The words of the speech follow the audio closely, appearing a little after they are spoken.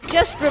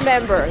Just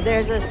remember,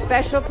 there's a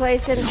special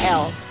place in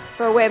hell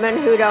for women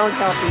who don't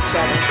help each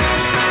other.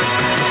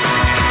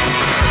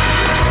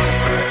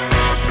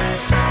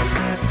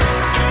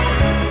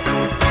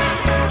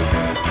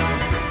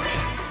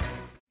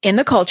 In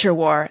the culture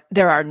war,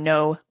 there are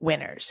no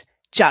winners,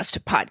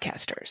 just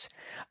podcasters.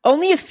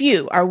 Only a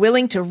few are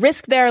willing to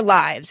risk their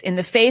lives in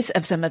the face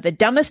of some of the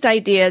dumbest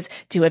ideas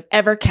to have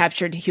ever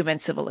captured human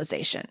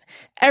civilization.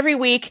 Every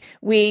week,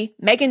 we,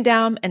 Megan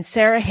Daum and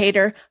Sarah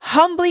Hayter,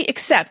 humbly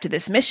accept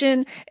this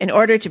mission in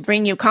order to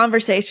bring you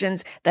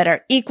conversations that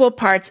are equal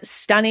parts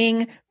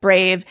stunning,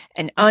 brave,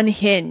 and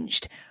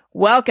unhinged.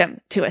 Welcome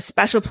to A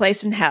Special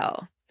Place in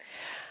Hell.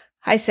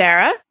 Hi,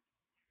 Sarah.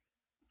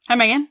 Hi,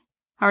 Megan.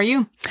 How are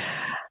you?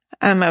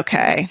 I'm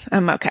okay.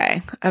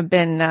 I've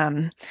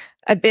been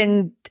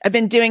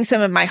doing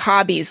some of my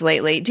hobbies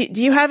lately.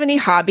 Do you have any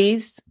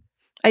hobbies?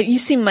 You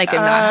seem like a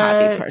not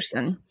hobby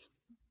person.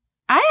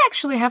 I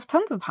actually have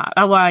tons of hobbies.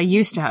 Well, I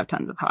used to have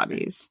tons of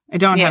hobbies. I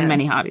don't have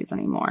many hobbies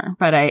anymore,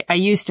 but I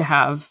used to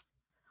have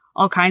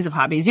all kinds of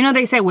hobbies. You know,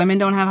 they say women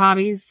don't have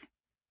hobbies.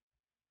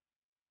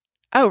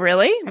 Oh,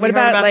 really? Have what you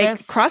heard about like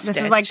this? cross stitch?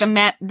 This is like the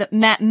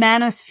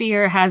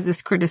manosphere has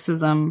this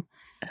criticism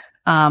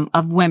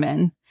of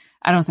women.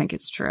 I don't think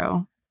it's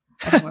true.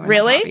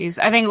 Really?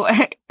 I think,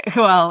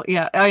 well,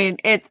 yeah. I mean,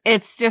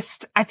 it's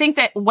just, I think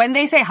that when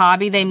they say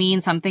hobby, they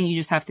mean something you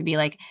just have to be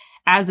like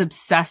as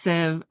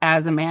obsessive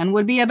as a man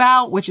would be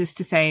about, which is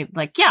to say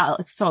like, yeah,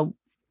 so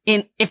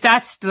if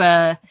that's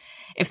the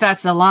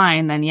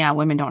line, then yeah,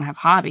 women don't have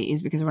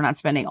hobbies because we're not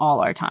spending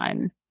all our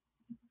time,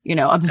 you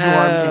know,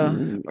 absorbed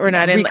in we're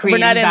not in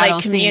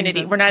like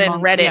community. We're not in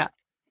Reddit. Yeah.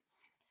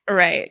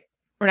 Right.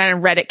 We're not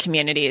in Reddit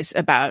communities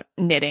about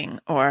knitting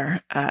or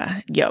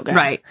yoga.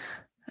 Right.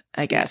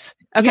 I guess.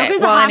 Okay.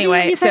 Yoga's well, a hobby,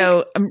 anyway, you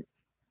so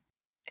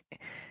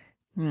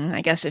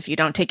I guess if you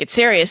don't take it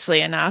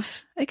seriously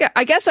enough,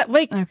 I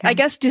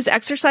guess does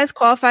exercise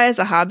qualify as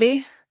a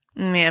hobby?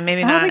 Yeah,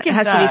 maybe not. It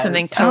has to be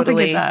something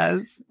totally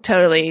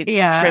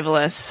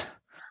frivolous.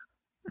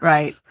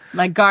 Right.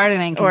 Like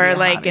gardening can or be a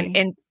like hobby.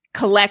 in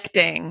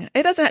collecting.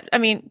 It doesn't, I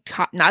mean,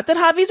 not that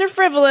hobbies are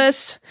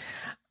frivolous.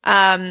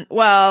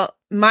 Well,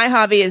 my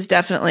hobby is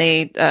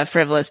definitely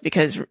frivolous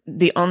because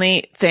the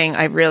only thing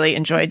I really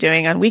enjoy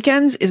doing on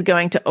weekends is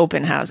going to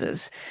open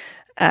houses.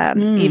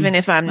 Even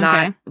if I'm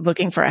not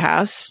looking for a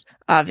house,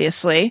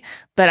 obviously,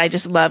 but I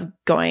just love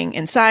going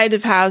inside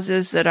of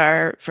houses that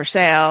are for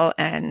sale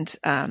and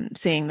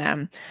seeing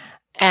them.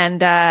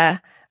 And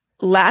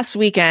last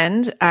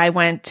weekend, I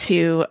went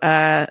to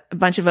a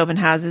bunch of open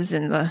houses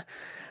in the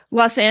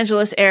Los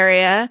Angeles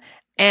area,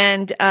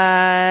 and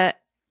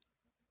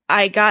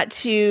I got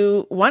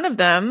to one of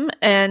them,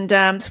 and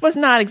this was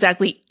not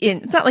exactly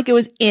it's not like it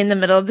was in the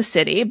middle of the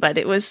city, but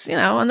it was, you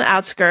know, on the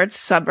outskirts,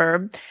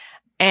 suburb.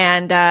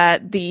 And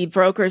the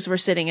brokers were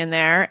sitting in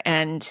there,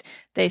 and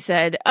they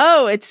said,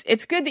 "Oh, it's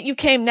good that you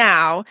came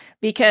now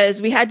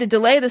because we had to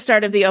delay the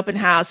start of the open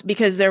house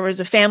because there was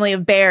a family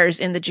of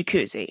bears in the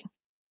jacuzzi."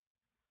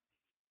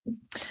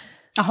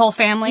 A whole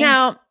family?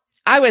 Now,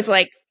 I was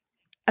like,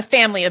 a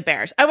family of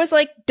bears. I was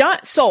like, done,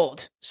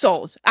 sold.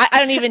 I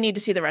don't even need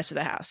to see the rest of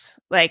the house.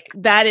 Like,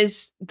 that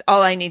is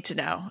all I need to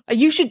know.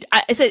 You should,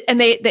 I said, and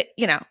they,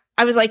 you know,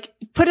 I was like,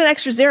 put an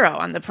extra 0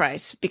 on the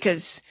price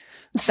because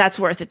that's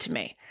worth it to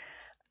me.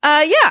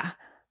 Yeah,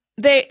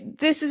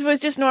 was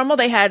just normal.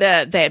 They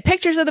had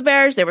pictures of the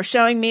bears. They were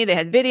showing me, they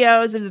had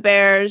videos of the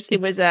bears.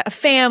 It was a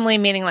family,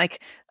 meaning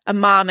like a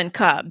mom and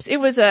cubs. It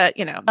was the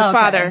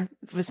father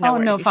was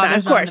nowhere to be found.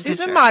 Of course, it was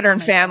a modern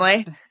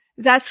family. God.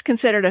 That's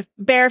considered a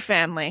bear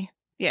family.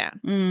 Yeah.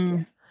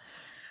 Mm.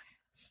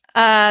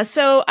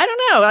 So I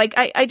don't know. Like,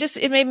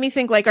 it made me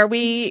think, like, are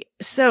we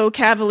so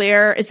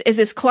cavalier? Is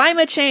this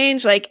climate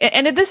change? Like,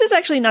 and this is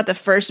actually not the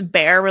first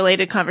bear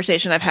related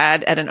conversation I've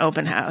had at an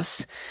open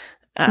house.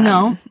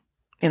 No.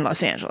 In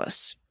Los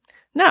Angeles.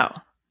 No.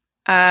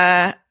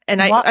 And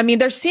I mean,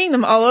 they're seeing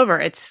them all over.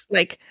 It's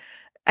like,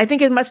 I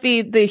think it must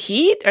be the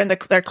heat and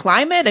their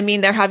climate. I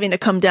mean, they're having to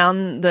come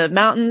down the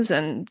mountains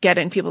and get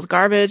in people's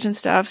garbage and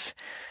stuff.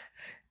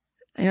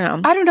 You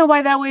know, I don't know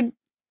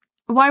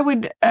why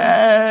would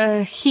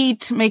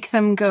heat make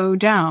them go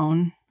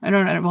down? I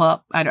don't know.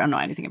 Well, I don't know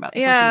anything about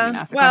this.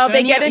 Yeah. Well,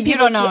 they get in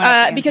people's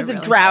because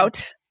of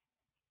drought.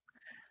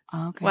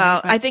 Okay.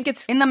 Well, I think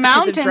it's in the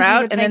mountains,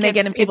 drought, and then they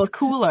get in people's it's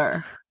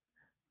cooler,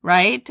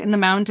 right? In the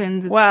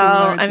mountains, it's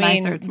cooler. It's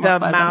nicer. It's more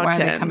pleasant. Mountains.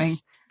 Why are they coming?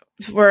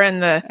 We're in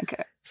the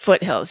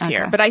foothills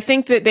here, but I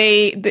think that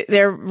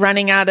they're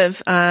running out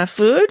of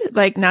food,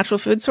 like natural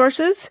food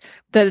sources.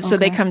 So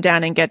they come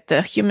down and get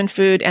the human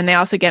food, and they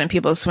also get in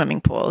people's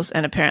swimming pools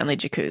and apparently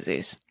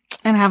jacuzzis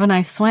and have a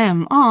nice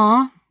swim.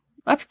 Aw,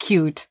 that's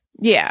cute.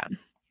 Yeah,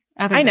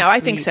 I know. I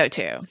think so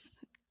too.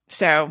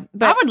 So,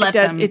 but I would let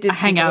them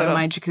hang out in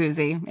my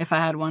jacuzzi if I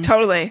had one.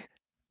 Totally.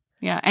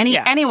 Yeah.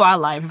 Any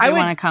wildlife, if they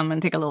want to come and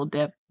take a little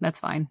dip, that's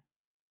fine.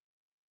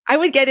 I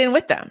would get in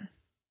with them.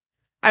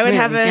 I would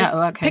have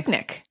a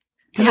picnic.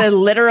 Yeah. A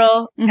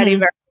literal teddy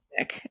bear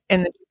picnic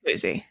in the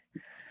jacuzzi.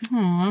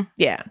 Aww.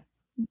 Yeah.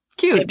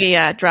 Cute. Maybe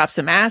drop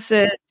some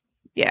acid.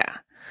 Yeah.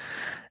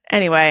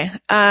 Anyway,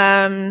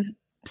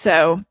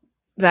 so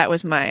that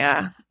was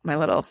my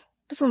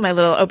this was my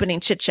little opening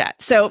chit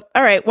chat. So,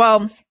 all right.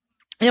 Well,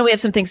 I know we have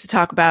some things to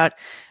talk about.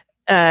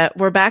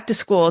 We're back to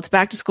school. It's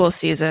back to school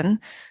season.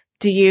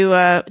 Do you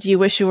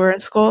wish you were in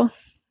school?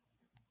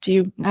 Do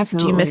you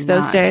miss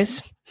those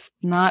days?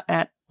 Not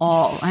at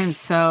all.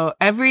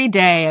 Every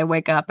day I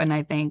wake up and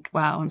I think,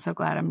 wow, I'm so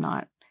glad I'm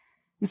not.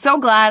 I'm so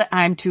glad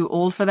I'm too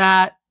old for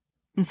that.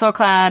 I'm so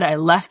glad I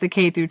left the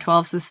K through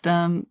 12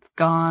 system. It's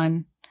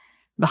gone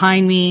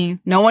behind me.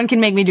 No one can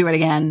make me do it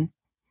again.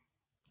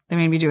 They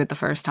made me do it the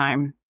first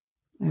time.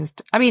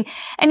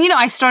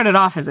 I started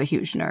off as a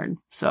huge nerd.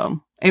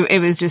 So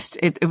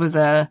it was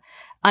a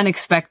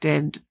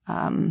unexpected,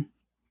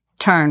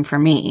 turn for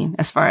me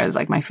as far as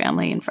like my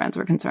family and friends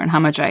were concerned, how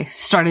much I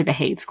started to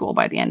hate school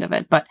by the end of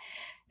it. But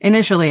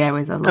initially I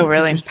was a little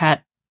teacher's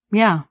pet.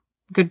 Yeah.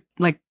 Good,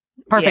 like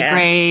perfect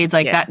grades,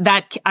 like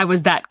that I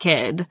was that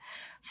kid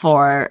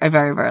for a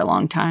very, very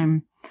long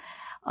time.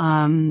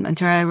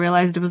 Until I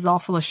realized it was all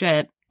full of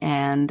shit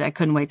and I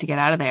couldn't wait to get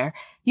out of there.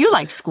 You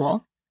liked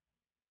school.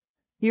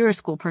 You were a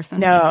school person.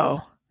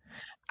 No.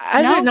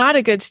 I was not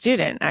a good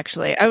student,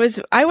 actually.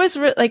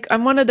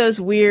 I'm one of those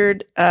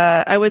weird,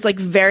 I was like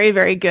very,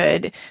 very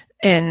good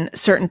in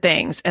certain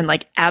things and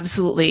like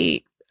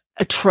absolutely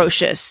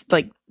atrocious,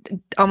 like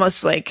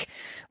almost like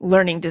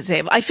learning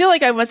disabled. I feel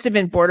like I must have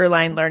been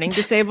borderline learning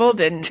disabled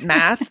in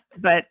math,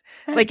 but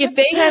like if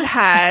they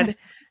had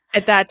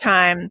at that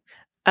time,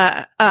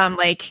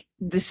 like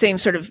the same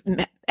sort of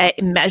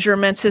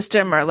measurement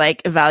system or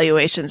like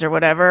evaluations or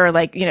whatever,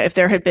 like, if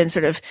there had been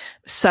sort of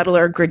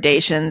subtler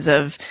gradations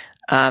of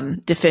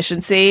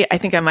deficiency, I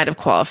think I might have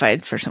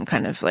qualified for some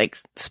kind of like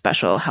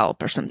special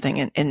help or something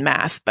in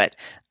math, but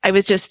I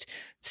was just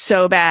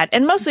so bad.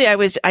 And mostly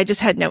I just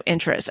had no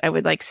interest. I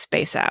would like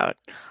space out.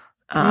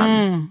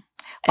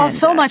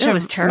 So much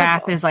of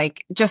math is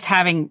like just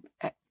having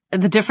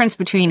the difference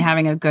between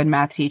having a good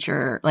math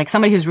teacher, like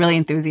somebody who's really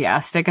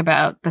enthusiastic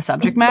about the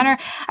subject matter.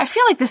 I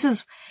feel like this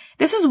is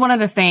one of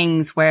the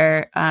things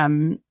where,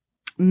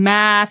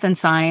 math and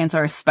science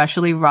are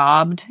especially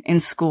robbed in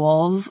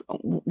schools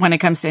when it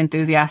comes to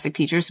enthusiastic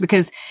teachers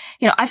because,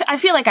 I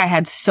feel like I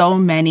had so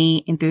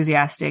many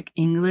enthusiastic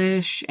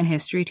English and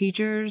history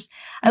teachers.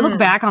 I look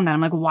back on that.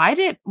 I'm like, why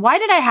did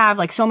I have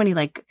like so many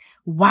like,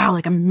 wow,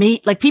 like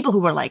like people who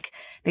were like,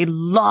 they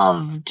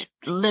loved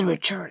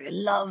literature. They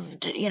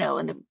loved,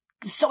 and they're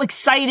so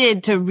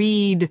excited to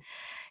read,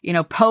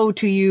 Poe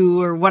to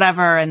you or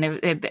whatever. And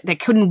they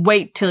couldn't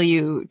wait till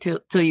you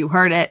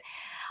heard it.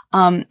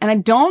 And I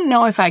don't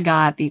know if I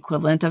got the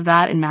equivalent of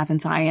that in math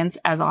and science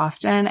as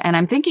often. And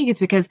I'm thinking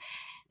it's because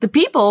the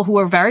people who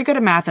are very good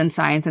at math and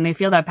science and they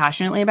feel that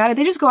passionately about it,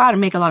 they just go out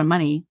and make a lot of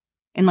money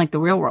in like the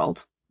real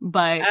world.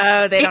 But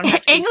they don't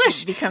have to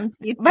English become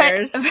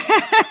teachers.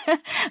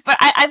 But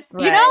I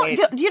you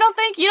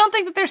don't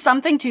think that there's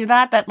something to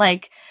that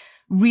like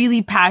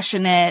really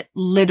passionate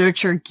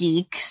literature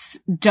geeks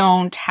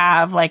don't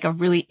have like a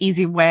really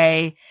easy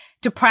way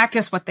to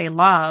practice what they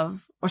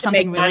love or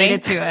something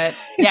related to it.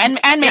 Yeah.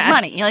 And make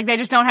money. Like they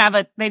just don't have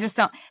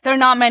there are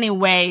not many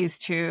ways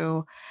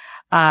to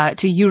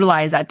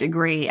utilize that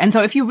degree. And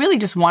so if you really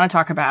just want to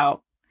talk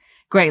about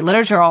great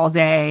literature all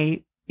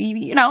day,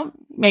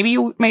 maybe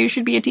you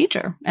should be a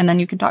teacher and then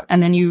you can talk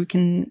and then you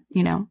can,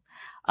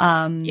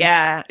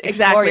 yeah,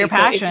 explore your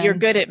passion. So if you're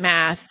good at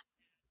math,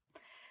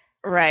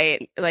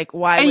 right? Like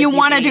why and would you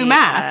want to do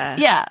math.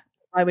 Yeah.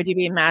 Why would you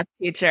be a math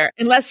teacher?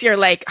 Unless you're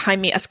like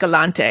Jaime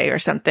Escalante or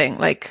something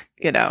like,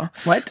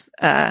 what?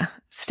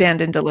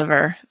 Stand and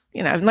deliver,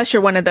 unless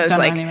you're one of those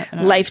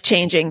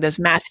life-changing, those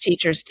math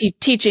teachers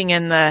teaching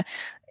in the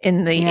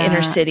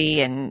inner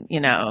city and,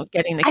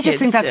 getting the kids. I just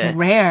think that's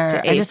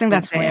rare. I just think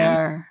that's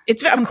rare.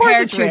 It's compared of course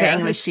it's to rare. The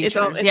English teachers.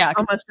 It's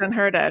almost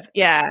unheard of.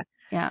 Yeah.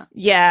 Yeah.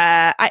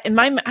 Yeah. I'm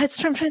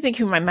trying to think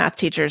who my math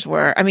teachers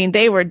were. I mean,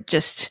 they were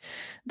just,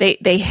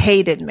 they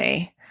hated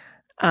me.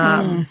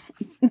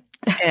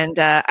 And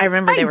I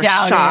remember they were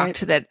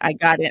shocked that I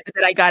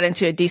got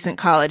into a decent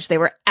college. They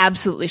were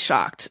absolutely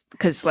shocked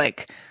because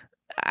like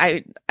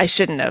I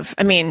shouldn't have.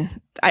 I mean,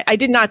 I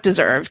did not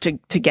deserve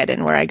to get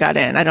in where I got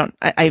in.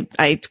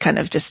 I kind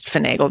of just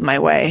finagled my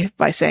way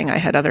by saying I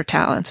had other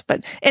talents,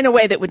 but in a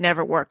way that would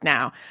never work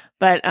now.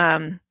 But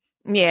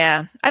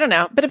yeah, I don't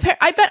know. But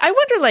I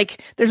wonder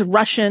like there's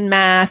Russian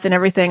math and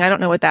everything. I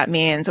don't know what that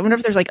means. I wonder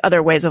if there's like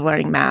other ways of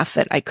learning math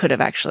that I could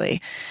have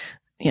actually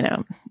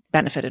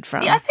benefited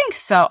from. Yeah, I think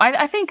so.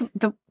 I think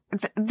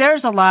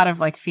there's a lot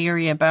of like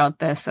theory about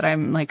this that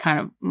I'm like kind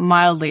of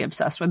mildly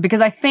obsessed with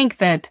because I think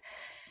that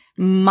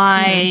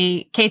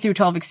my K through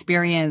 12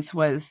 experience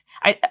was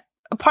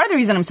part of the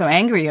reason I'm so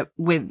angry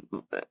with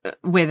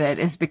it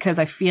is because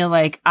I feel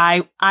like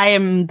I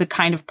am the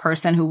kind of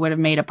person who would have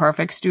made a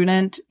perfect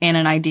student in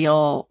an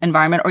ideal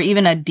environment or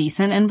even a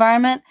decent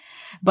environment,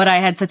 but I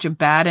had such a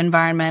bad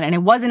environment and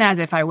it wasn't as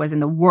if I was in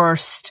the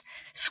worst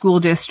school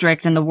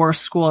district and the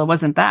worst school. It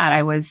wasn't that.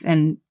 I was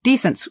in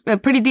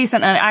pretty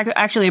decent,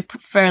 actually a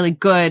fairly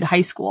good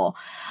high school.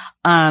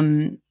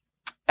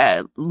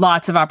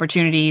 lots of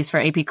opportunities for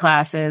AP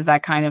classes,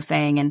 that kind of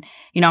thing. And,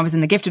 you know, I was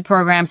in the gifted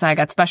program, so I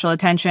got special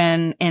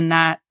attention in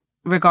that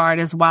regard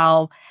as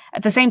well.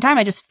 At the same time,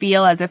 I just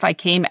feel as if I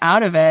came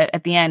out of it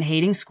at the end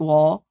hating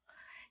school,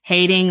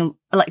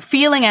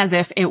 feeling as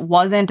if it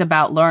wasn't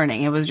about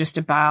learning. It was just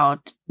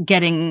about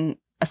getting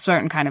a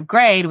certain kind of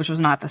grade, which was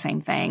not the same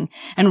thing,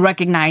 and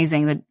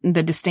recognizing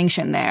the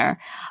distinction there.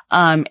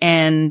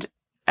 And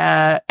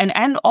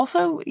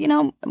also, you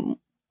know,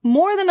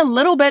 more than a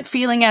little bit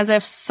feeling as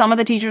if some of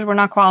the teachers were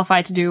not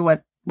qualified to do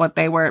what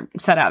they were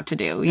set out to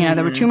do. You know,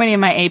 there were too many of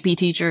my AP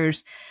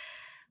teachers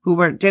who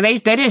were,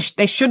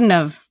 they shouldn't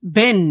have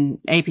been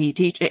AP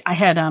teachers. I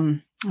had, I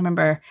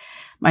remember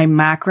my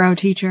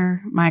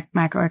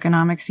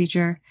macroeconomics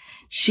teacher,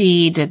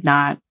 she should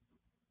not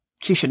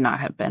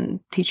have been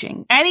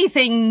teaching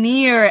anything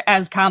near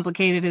as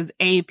complicated as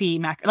AP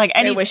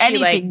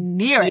anything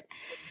near it.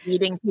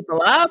 Beating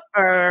people up,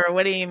 or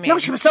what do you mean? No,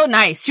 she was so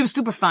nice. She was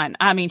super fun.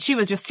 I mean, she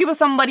was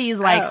somebody's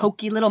like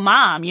hokey little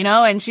mom, you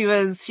know, and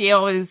she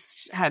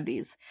always had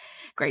these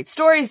great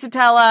stories to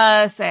tell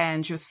us,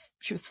 and she was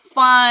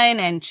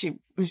fun, and she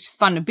was just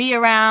fun to be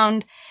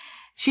around.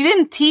 She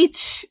didn't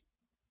teach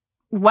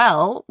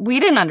well. We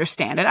didn't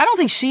understand it. I don't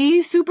think she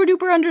super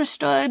duper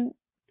understood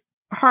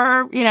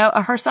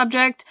her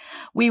subject.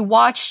 We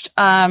watched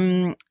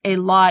a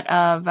lot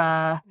of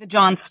the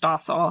John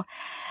Stossel,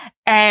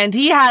 and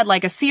he had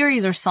like a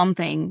series or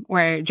something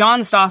where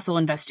John Stossel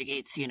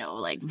investigates, you know,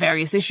 like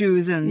various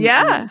issues and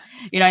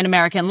in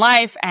American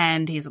life.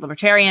 And he's a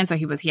libertarian, so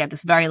he had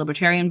this very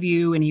libertarian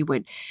view, and he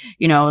would,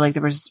 you know, like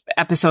there was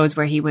episodes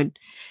where he would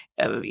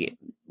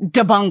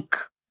debunk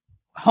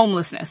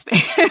homelessness.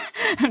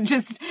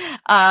 Just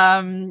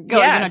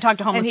talk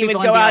to homeless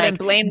people and go out and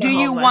blame do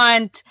you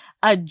want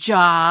a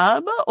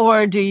job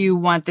or do you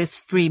want this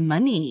free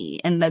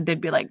money? And then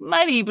they'd be like,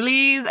 money,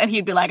 please. And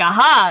he'd be like,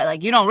 aha,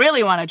 like you don't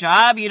really want a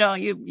job, you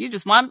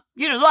just want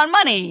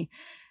money.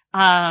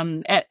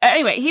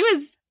 Anyway, he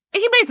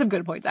made some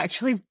good points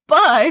actually,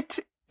 but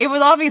it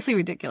was obviously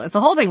ridiculous.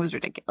 The whole thing was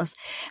ridiculous.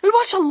 We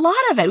watched a lot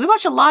of it. We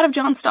watched a lot of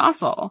John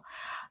Stossel.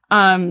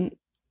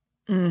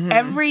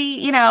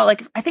 Every,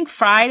 like I think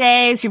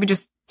Fridays she would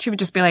just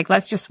be like,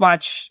 let's just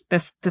watch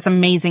this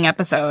amazing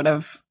episode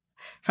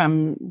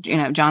from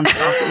John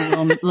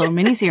Stossel's little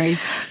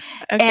miniseries.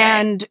 Okay.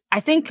 And I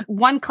think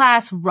one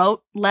class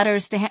wrote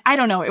letters to him. I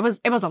don't know. It was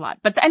a lot.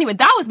 But anyway,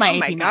 that was my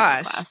AP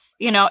Math class.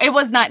 It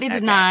was not, it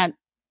did not,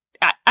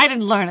 I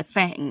didn't learn a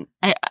thing,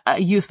 a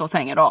useful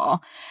thing at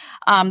all.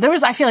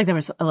 I feel like there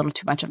was a little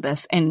too much of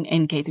this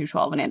in K through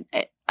 12, and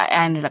I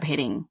ended up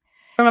hating.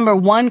 I remember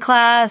one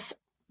class,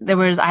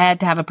 I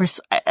had to have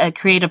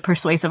create a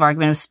persuasive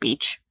argument of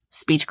speech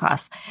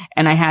class.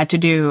 And I had to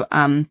do,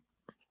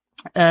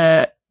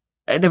 there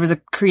was a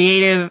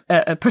creative,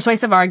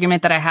 persuasive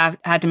argument that I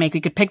had to make.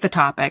 We could pick the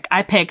topic.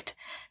 I picked,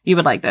 you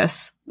would like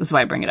this. This is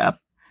why I bring it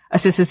up.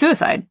 Assisted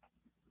suicide,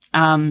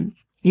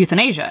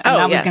 euthanasia. And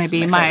that was going to be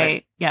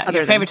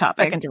your favorite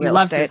topic. You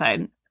love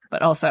suicide.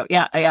 But also,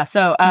 yeah.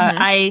 So,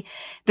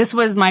 this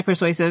was my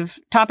persuasive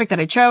topic that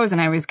I chose, and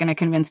I was going to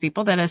convince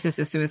people that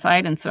assisted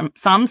suicide in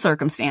some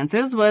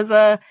circumstances was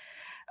a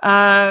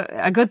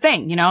good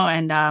thing,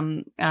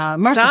 and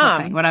merciful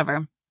thing,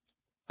 whatever.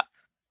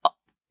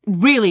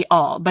 Really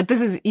all, but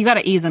you got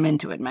to ease them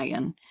into it,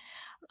 Megan.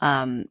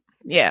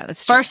 Yeah,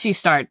 that's true. First you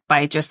start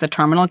by just the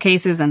terminal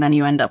cases, and then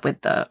you end up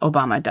with the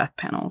Obama death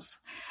panels.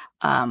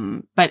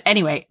 But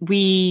anyway,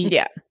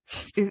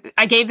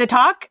 I gave the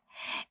talk.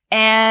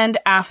 And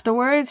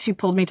afterwards, she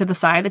pulled me to the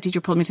side. The teacher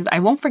pulled me to the side.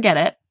 I won't forget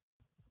it.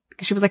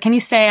 She was like, can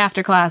you stay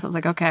after class? I was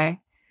like, okay.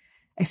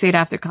 I stayed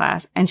after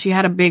class. And she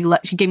had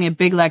she gave me a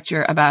big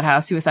lecture about how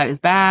suicide is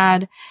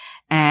bad.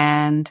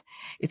 And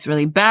it's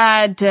really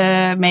bad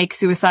to make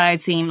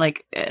suicide seem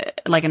like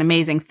an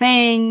amazing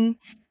thing.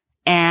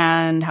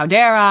 And how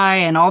dare I,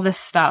 and all this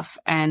stuff.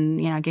 And,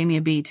 gave me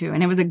a B too.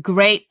 And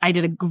I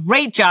did a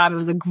great job. It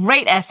was a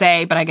great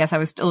essay, but I guess I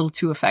was a little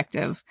too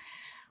effective.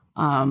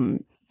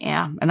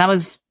 Yeah. And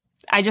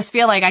I just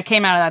feel like I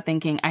came out of that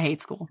thinking, I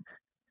hate school.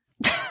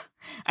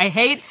 I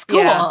hate school.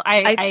 Yeah.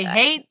 I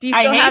hate. Do you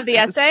still have the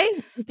essay?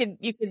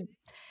 You could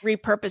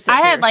repurpose it.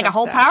 I had like a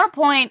whole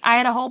PowerPoint. I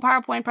had a whole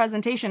PowerPoint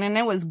presentation, and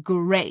it was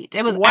great.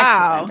 It was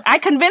excellent. I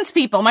convinced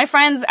people. My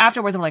friends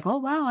afterwards were like, "Oh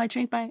wow, I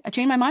changed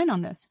my mind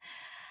on this."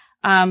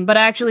 But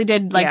I actually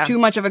did too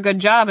much of a good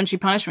job, and she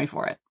punished me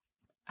for it.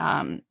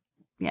 And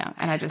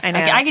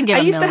I can give.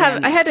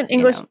 I had an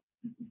English.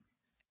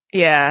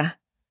 Yeah.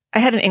 I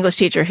had an English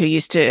teacher who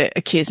used to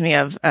accuse me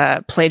of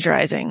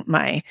plagiarizing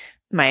my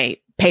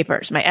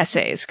papers, my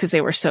essays, because they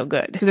were so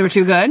good. Because they were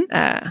too good?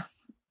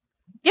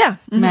 Yeah.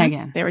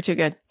 Megan. They were too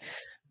good.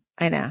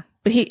 I know.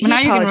 But he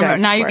now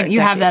apologized. Now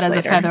you have that as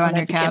a feather on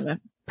your cap.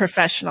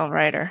 Professional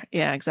writer.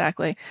 Yeah,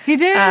 exactly. He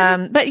did.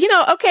 But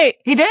okay.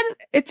 He did?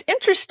 It's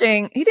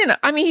interesting. He didn't,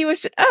 he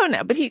was just, but I don't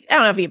know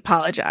if he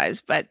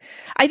apologized, but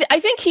I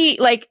think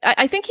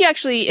I think he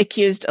actually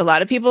accused a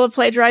lot of people of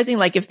plagiarizing.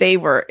 Like if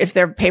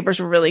their papers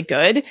were really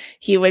good,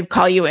 he would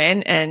call you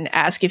in and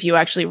ask if you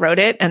actually wrote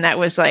it. And that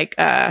was like,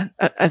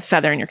 a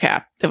feather in your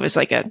cap. It was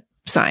like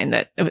sign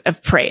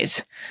of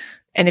praise.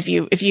 And if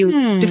you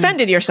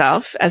defended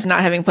yourself as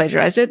not having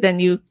plagiarized it, then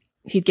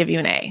he'd give you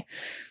an A.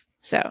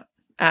 So,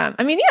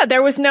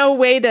 there was no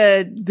way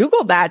to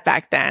Google that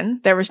back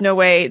then. There was no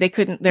way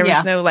there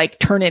was no like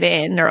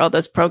Turnitin or all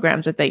those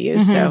programs that they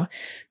use. So,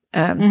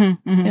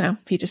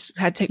 he just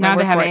had to take my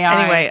word for it.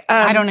 AI. Anyway,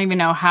 I don't even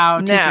know how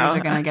teachers are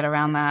going to get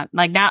around that.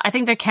 Like now, I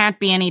think there can't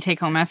be any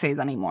take-home essays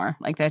anymore.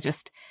 Like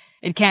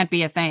it can't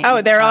be a thing.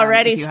 Oh, they're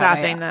already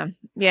stopping them.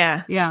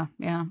 Yeah. Yeah.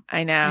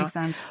 I know. Makes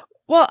sense.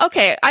 Well,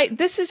 okay.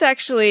 This is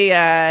actually,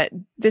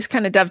 this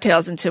kind of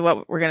dovetails into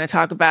what we're going to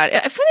talk about. I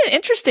find it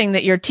interesting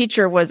that your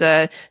teacher was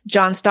a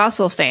John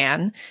Stossel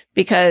fan,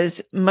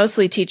 because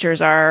mostly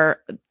teachers are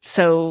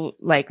so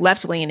like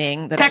left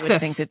leaning that Texas. I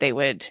would think that they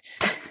would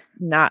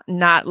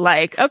not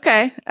like,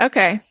 okay.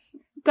 Texas,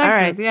 All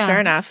right. yeah. Fair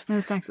enough. It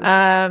was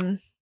Texas.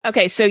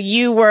 Okay. So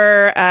you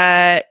were,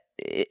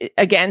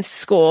 against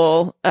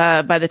school,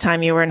 by the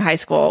time you were in high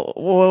school.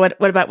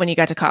 What about when you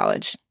got to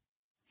college?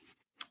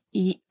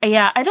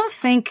 Yeah, I don't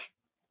think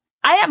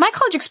my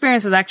college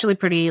experience was actually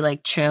pretty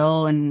like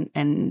chill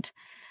and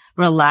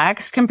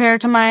relaxed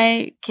compared to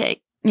my K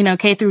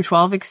through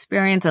 12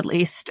 experience. At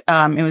least,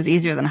 it was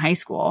easier than high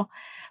school,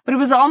 but it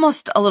was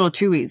almost a little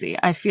too easy.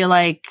 I feel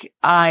like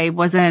I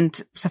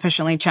wasn't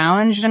sufficiently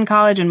challenged in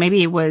college, and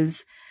maybe it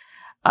was,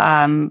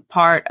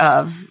 part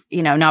of,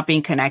 not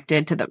being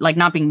connected to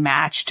not being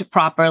matched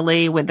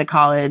properly with the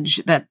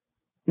college that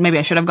maybe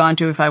I should have gone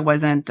to if I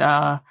wasn't,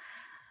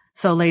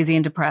 so lazy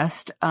and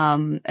depressed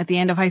at the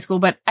end of high school.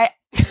 But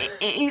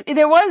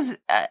there was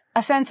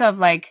a sense of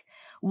like,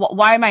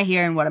 why am I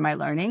here and what am I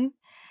learning?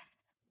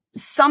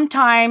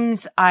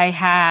 Sometimes I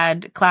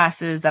had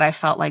classes that I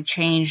felt like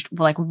changed,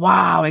 like,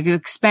 wow, it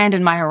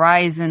expanded my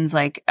horizons.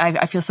 Like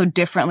I feel so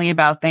differently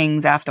about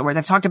things afterwards.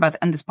 I've talked about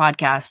on this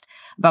podcast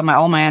about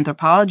all my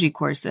anthropology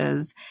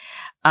courses,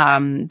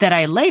 that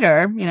I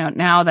later,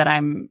 now that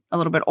I'm a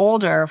little bit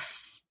older,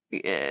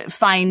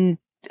 find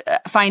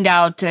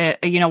out,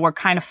 were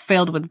kind of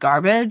filled with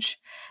garbage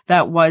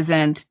that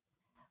wasn't,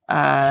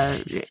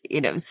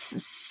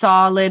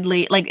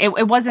 solidly, like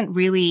it wasn't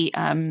really,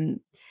 even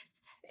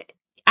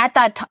at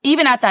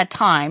that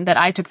time that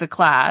I took the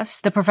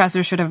class, the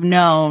professor should have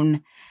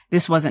known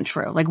this wasn't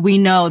true. Like, we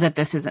know that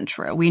this isn't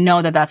true. We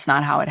know that that's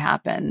not how it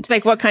happened.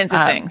 Like what kinds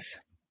of things?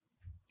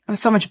 There was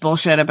so much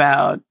bullshit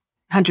about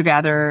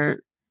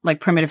hunter-gatherer, like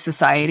primitive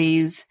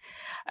societies.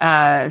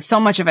 So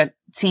much of it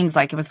seems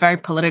like it was very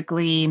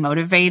politically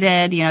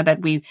motivated,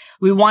 that we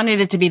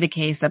wanted it to be the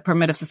case that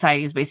primitive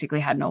societies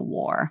basically had no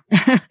war.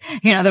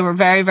 They were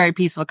very, very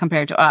peaceful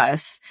compared to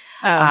us.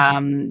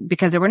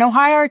 Because there were no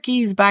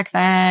hierarchies back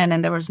then,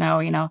 and there was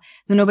no,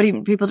 so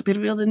people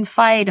didn't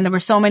fight, and there were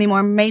so many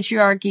more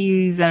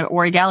matriarchies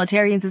or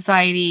egalitarian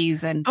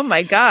societies. And oh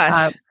my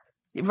gosh.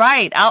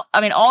 Right.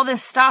 All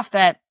this stuff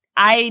that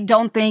I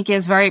don't think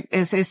is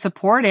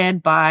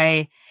supported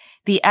by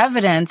the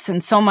evidence,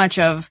 and so much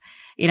of,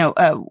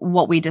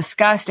 what we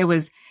discussed, it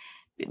was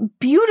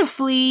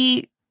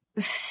beautifully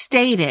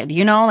stated,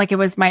 like it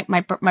was my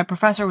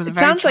professor was a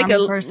very sounds like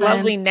a person.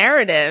 Lovely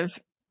narrative.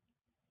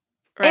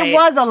 Right? It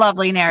was a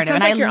lovely narrative,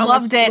 and like I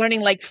loved it.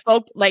 Learning like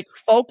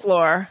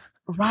folklore.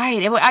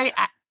 Right.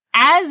 I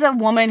as a young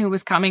woman who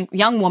was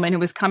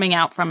coming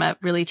out from a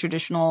really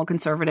traditional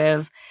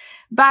conservative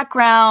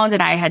background,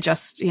 and I had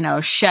just,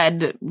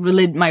 shed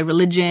my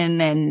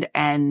religion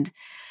and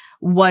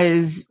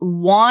was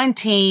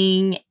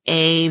wanting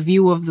a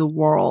view of the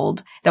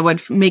world that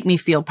would make me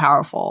feel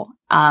powerful.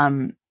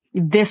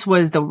 This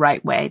was the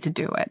right way to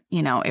do it.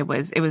 It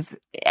was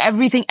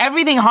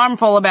everything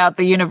harmful about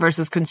the universe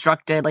is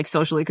constructed, like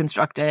socially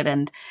constructed,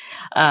 and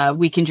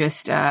we can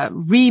just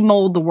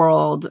remold the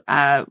world,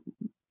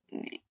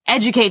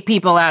 educate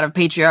people out of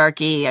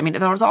patriarchy.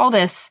 There was all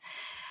this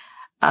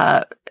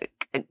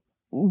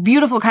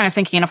beautiful kind of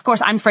thinking, and of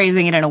course I'm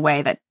phrasing it in a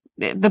way that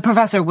the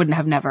professor wouldn't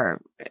have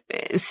never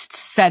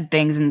said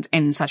things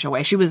in such a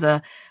way. She was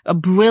a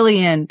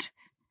brilliant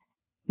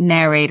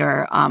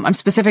narrator. I'm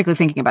specifically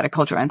thinking about a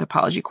cultural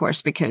anthropology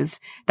course because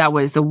that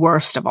was the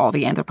worst of all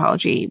the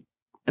anthropology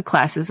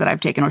classes that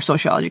I've taken, or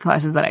sociology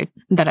classes that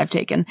I've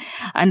taken.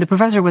 And the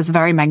professor was a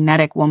very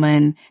magnetic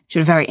woman. She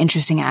had a very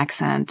interesting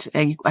accent.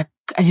 I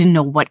didn't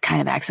know what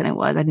kind of accent it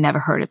was. I'd never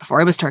heard it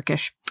before. It was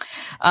Turkish.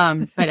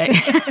 But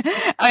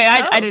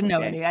I didn't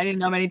know any. I didn't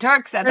know many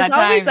Turks at that time.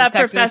 There's always that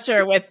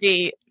professor with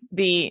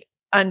the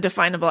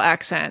undefinable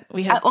accent.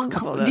 We had a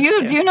couple of those.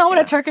 Do you know what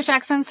a Turkish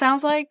accent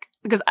sounds like?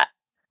 Because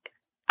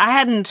I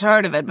hadn't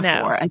heard of it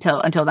before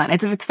until then.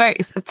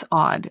 It's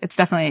odd. It's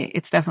definitely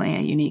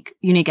a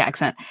unique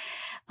accent.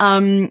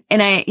 And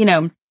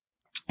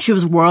she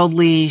was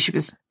worldly. She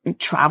was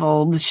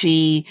traveled.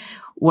 She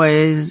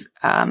was,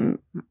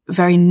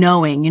 very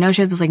knowing,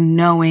 she had this like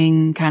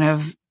knowing kind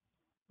of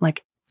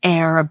like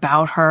air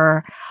about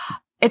her.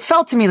 It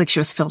felt to me like she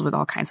was filled with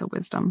all kinds of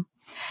wisdom.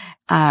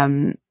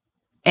 And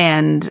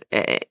in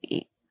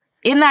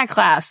that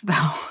class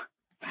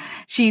though,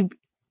 she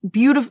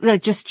beautifully,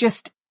 like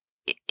just,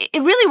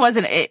 it really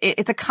wasn't,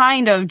 it's a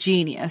kind of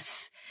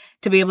genius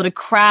to be able to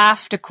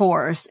craft a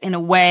course in a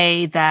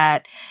way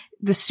that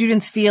the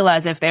students feel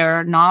as if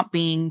they're not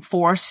being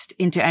forced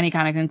into any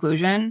kind of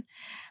conclusion,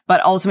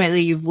 but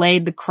ultimately you've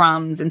laid the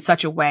crumbs in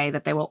such a way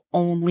that they will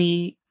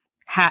only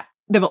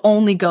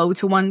go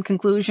to one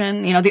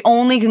conclusion. The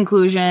only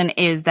conclusion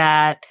is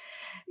that,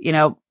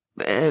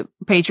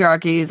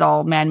 patriarchy is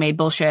all man-made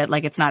bullshit.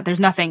 Like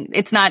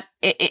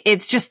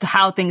it's just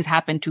how things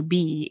happen to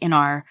be in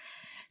our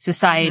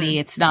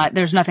society. Mm-hmm.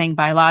 There's nothing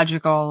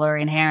biological or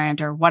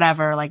inherent or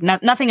whatever, like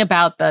nothing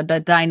about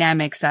the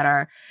dynamics that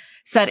are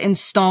set in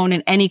stone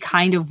in any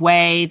kind of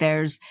way.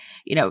 There's,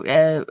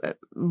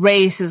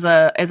 race is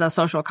a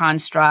social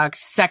construct.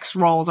 Sex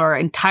roles are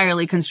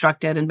entirely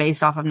constructed and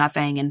based off of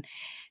nothing. And,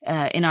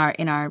 in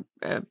our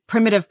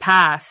primitive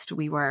past,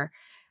 we were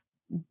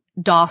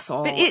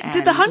docile. But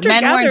did the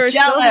hunter-gatherers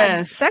still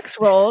have sex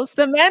roles?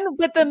 The men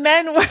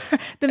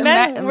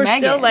were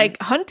still like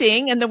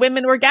hunting and the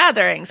women were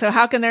gathering. So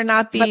how can there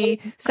not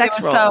be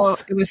sex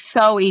roles? It was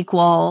so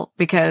equal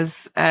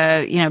because,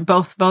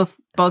 both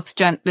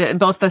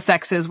the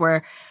sexes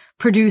were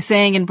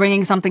producing and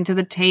bringing something to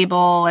the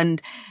table,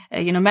 and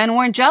men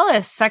weren't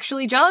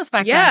sexually jealous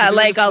back then. Yeah,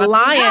 like a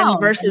lion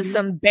versus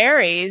some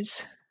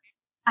berries.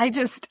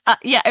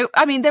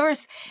 There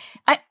was,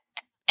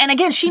 and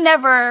again, she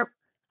never.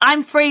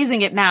 I'm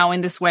phrasing it now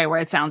in this way where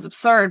it sounds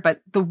absurd,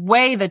 but the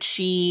way that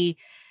she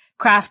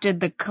crafted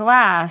the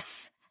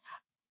class,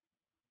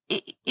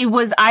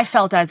 I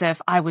felt as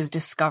if I was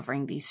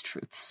discovering these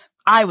truths.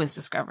 I was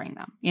discovering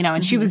them,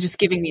 and she was just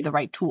giving me the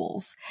right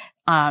tools.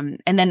 And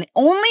then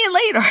only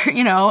later,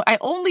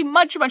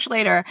 much, much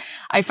later,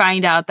 I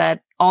find out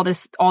that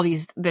this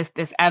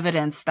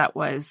evidence that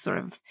was sort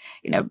of,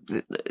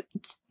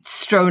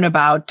 strewn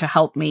about to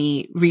help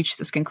me reach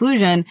this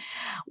conclusion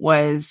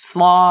was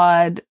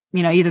flawed.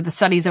 Either the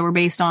studies that were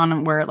based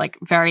on were like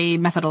very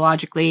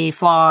methodologically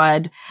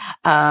flawed,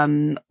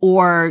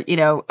 or,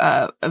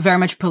 very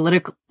much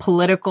political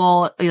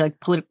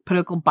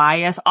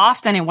bias.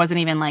 Often it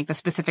wasn't even like the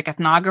specific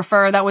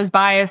ethnographer that was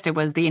biased. It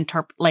was the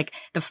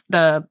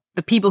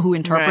the people who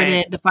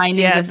interpreted the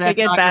findings of the they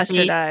get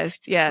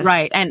bastardized. Yes.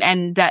 Right.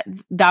 And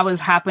that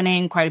was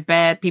happening quite a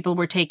bit. People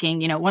were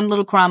taking, one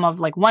little crumb of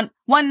like one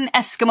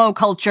Eskimo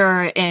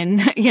culture in,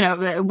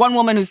 one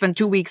woman who spent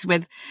 2 weeks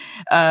with,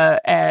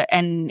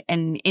 an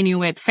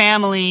Inuit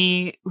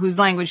family whose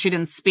language she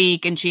didn't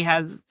speak, and she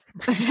has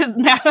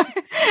now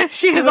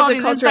she has all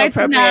these insights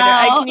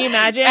now. Can you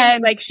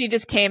imagine? Like she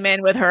just came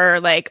in with her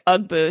like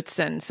Ugg boots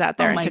and sat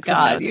there and took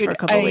some notes for a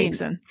couple of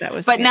weeks, and that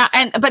was. But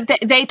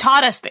they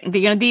taught us things.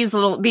 These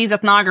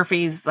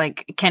ethnographies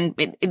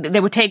they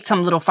would take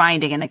some little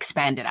finding and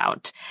expand it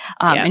out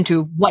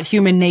into what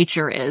human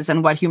nature is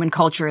and what human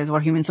culture is,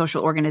 what human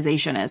social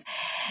organization is,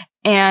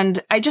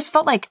 and I just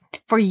felt like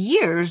for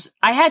years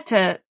I had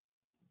to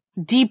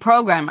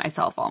deprogram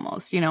myself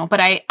almost,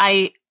 but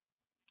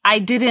I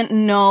didn't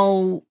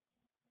know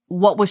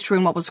what was true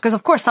and what was, because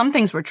of course some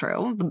things were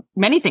true.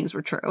 Many things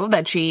were true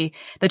that she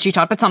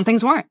taught, but some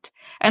things weren't.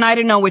 And I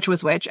didn't know which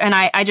was which. And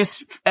I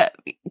just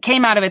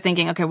came out of it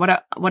thinking, okay, what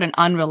an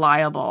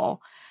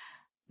unreliable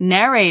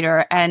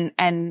narrator,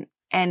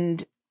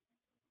 and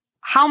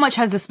how much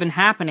has this been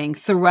happening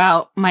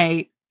throughout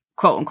my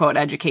quote unquote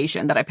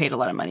education that I paid a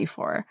lot of money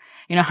for?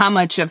 How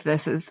much of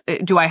this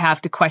do I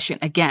have to question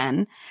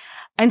again?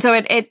 And so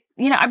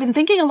I've been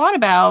thinking a lot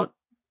about,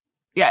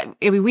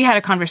 we had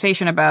a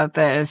conversation about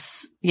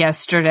this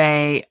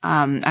yesterday,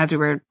 as we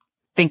were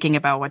thinking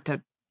about what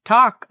to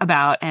talk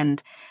about.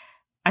 And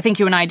I think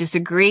you and I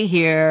disagree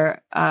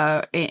here,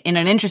 in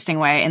an interesting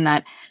way, in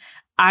that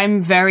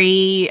I'm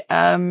feeling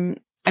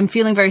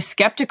very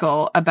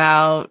skeptical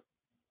about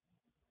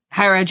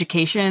higher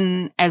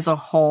education as a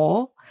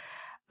whole.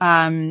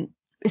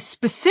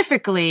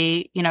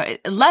 Specifically,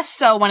 less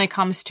so when it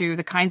comes to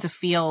the kinds of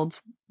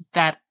fields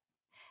that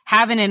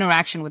have an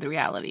interaction with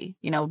reality,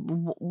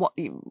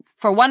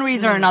 for one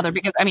reason or another,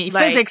 because like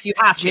physics, you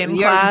have to,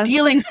 you're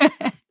dealing,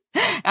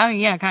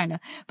 kind of,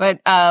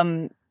 but,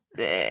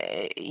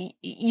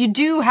 you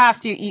do have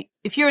to,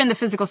 if you're in the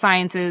physical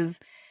sciences,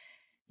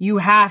 you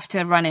have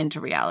to run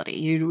into reality.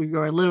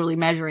 You're literally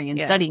measuring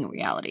and studying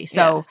reality.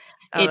 So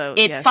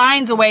it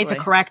finds a way to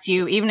correct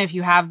you, even if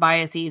you have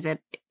biases. It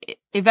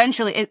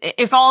eventually,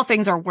 if all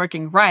things are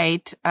working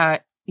right,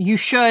 you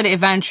should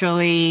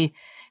eventually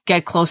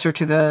get closer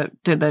to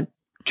the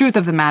truth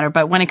of the matter.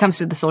 But when it comes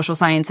to the social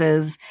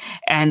sciences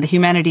and the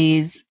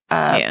humanities,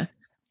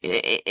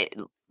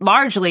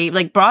 largely,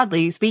 like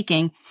broadly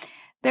speaking,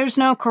 there's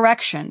no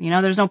correction,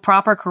 there's no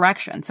proper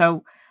correction.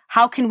 So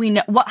how can we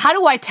know, how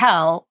do I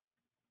tell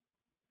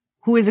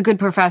who is a good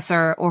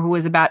professor or who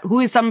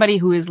is somebody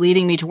who is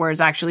leading me towards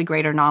actually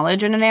greater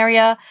knowledge in an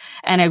area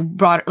and a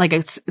broad, like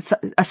a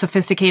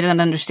sophisticated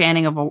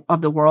understanding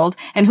of the world,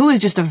 and who is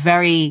just a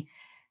very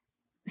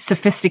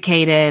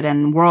sophisticated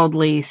and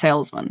worldly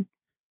salesman?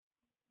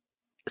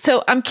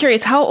 So I'm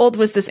curious, how old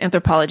was this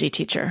anthropology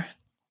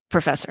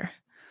professor?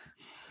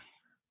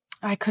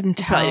 I couldn't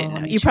tell. Probably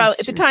didn't know. You probably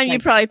at the time you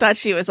probably thought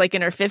she was like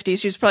in her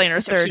 50s. She was probably in her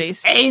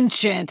 30s.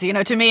 Ancient,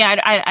 to me,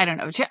 I don't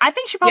know. I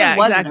think she probably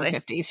was in her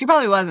 50s. She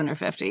probably was in her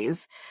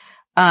 50s.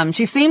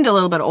 She seemed a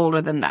little bit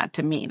older than that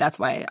to me. That's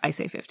why I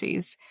say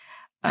 50s.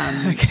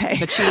 Okay.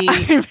 But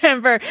I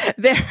remember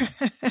there.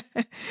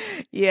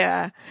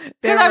 Yeah.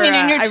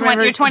 Because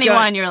you're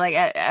 21, you're like,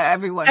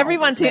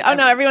 everyone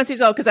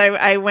seems old because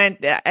I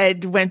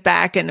went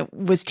back and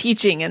was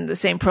teaching in the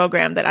same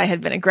program that I had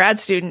been a grad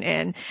student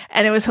in.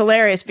 And it was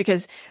hilarious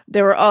because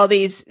there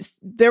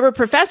were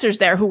professors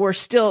there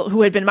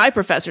who had been my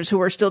professors who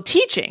were still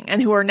teaching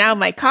and who are now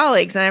my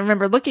colleagues. And I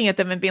remember looking at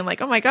them and being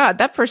like, oh my God,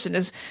 that person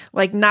is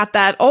like not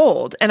that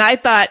old. And I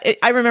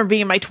remember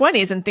being in my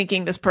 20s and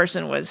thinking this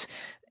person was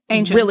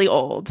ancient. Really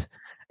old.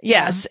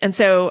 Yes. Yeah. And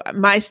so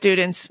my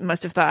students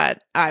must have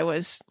thought I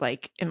was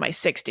like in my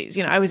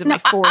 60s. I was in my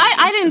 40s.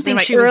 I didn't think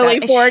she was early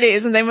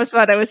 40s and they must have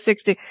thought I was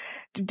 60.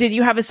 Did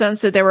you have a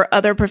sense that there were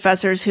other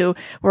professors who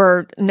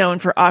were known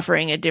for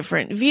offering a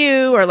different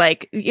view or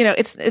like,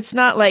 it's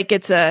not like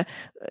it's a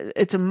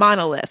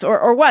monolith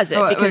or was it?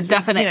 Because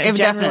definitely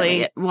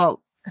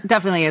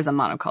is a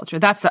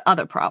monoculture. That's the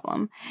other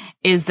problem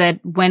is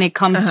that when it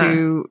comes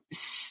to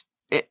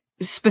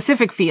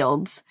specific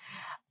fields,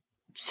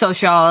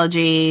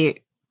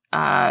 sociology,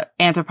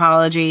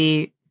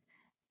 anthropology,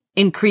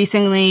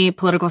 increasingly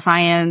political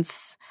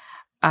science,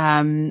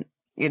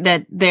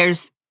 that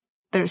there's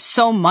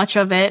so much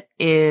of it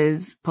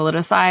is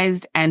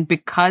politicized. And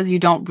because you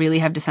don't really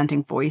have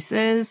dissenting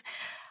voices,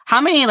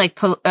 how many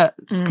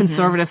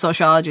conservative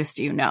sociologists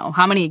do you know?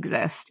 How many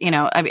exist?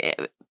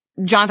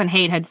 Jonathan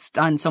Haidt had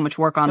done so much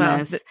work on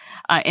this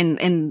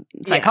in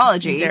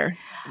psychology. Yeah,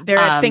 they're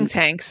at think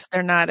tanks.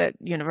 They're not at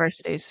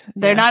universities.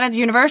 They're not at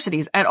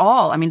universities at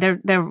all. I mean,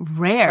 they're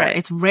rare. Right.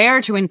 It's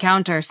rare to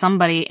encounter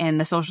somebody in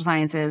the social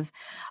sciences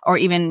or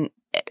even.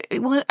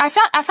 Well, I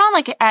found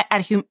like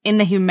in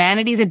the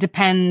humanities, it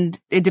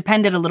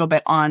depended a little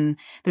bit on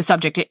the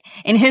subject.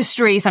 In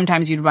history,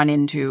 sometimes you'd run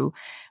into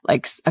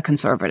like a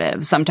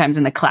conservative. Sometimes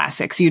in the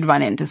classics, you'd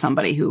run into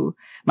somebody who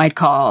might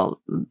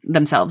call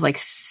themselves like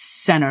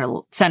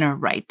center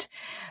right.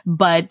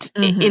 But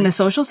in the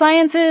social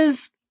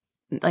sciences,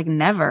 like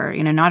never,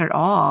 not at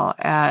all.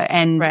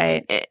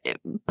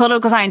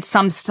 Political science,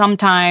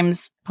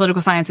 sometimes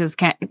political sciences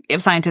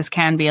scientists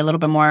can be a little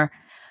bit more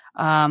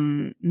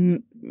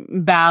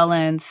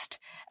balanced.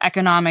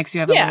 Economics, you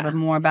have a little bit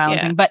more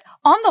balancing, but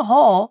on the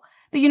whole,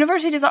 the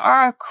universities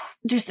are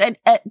just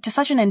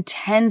such an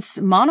intense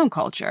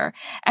monoculture,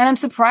 and I'm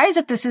surprised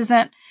that this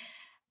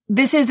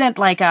isn't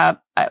like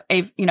a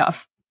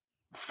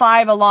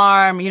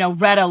 5-alarm,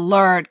 red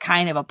alert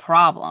kind of a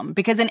problem,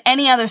 because in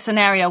any other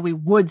scenario we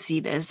would see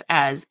this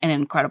as an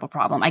incredible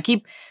problem. I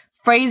keep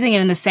phrasing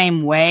it in the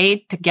same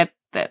way to get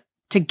the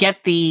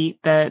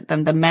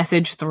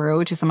message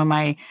through to some of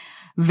my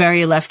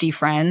very lefty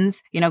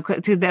friends.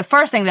 The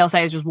first thing they'll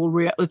say is just,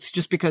 well, it's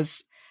just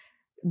because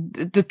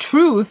the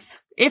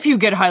truth, if you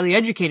get highly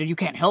educated, you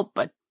can't help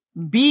but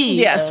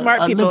be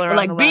smart people are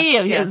like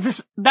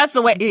that's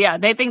the way. Yeah,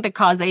 they think the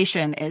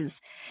causation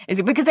is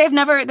because they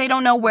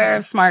don't know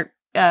where smart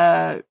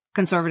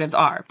conservatives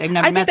are. They've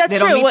never. I think that's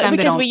true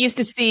because we used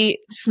to see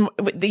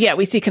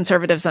we see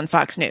conservatives on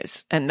Fox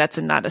News, and that's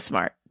not a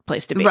smart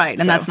place to be, right?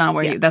 And that's not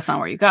where you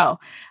go.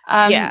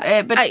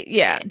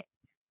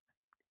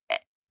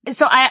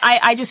 So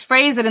I just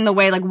phrase it in the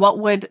way like what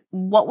would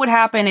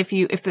happen if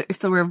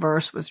the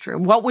reverse was true?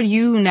 What would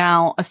you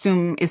now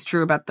assume is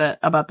true about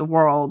the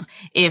world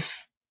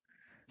if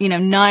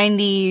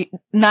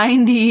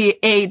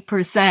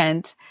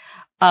 98%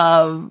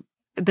 of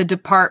the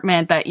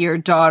department that your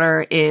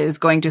daughter is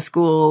going to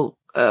school,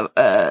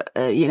 the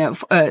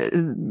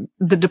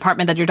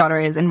department that your daughter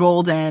is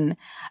enrolled in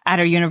at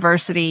her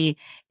university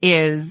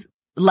is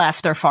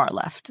left or far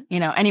left,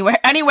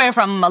 anywhere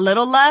from a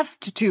little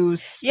left to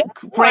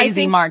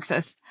crazy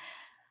Marxist.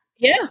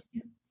 Yeah.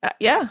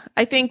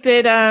 I think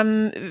that,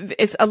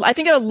 I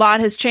think that a lot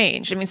has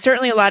changed. I mean,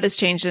 certainly a lot has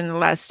changed in the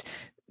last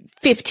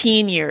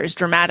 15 years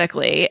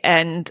dramatically.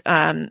 And,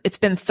 it's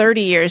been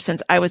 30 years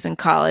since I was in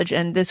college.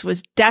 And this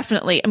was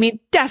definitely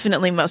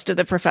most of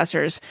the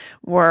professors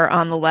were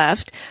on the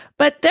left,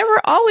 but there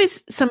were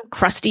always some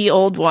crusty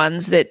old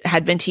ones that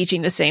had been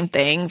teaching the same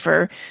thing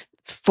for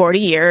 40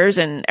 years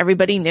and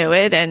everybody knew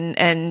it. And,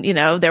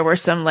 there were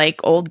some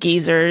like old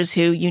geezers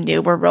who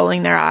were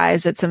rolling their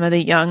eyes at some of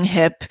the young,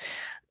 hip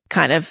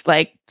kind of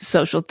like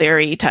social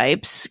theory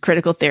types,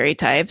 critical theory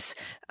types.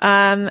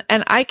 And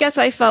I guess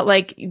I felt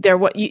like there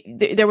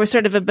was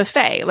sort of a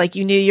buffet. Like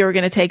you knew you were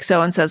going to take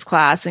so-and-so's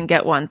class and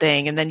get one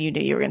thing. And then you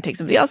knew you were going to take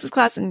somebody else's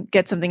class and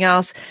get something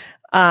else.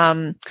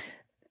 But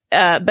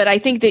I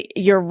think that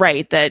you're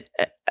right that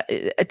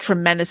a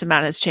tremendous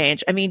amount has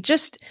changed. I mean,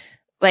 just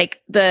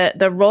like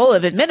the role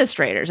of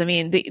administrators. I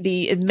mean,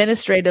 the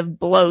administrative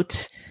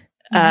bloat,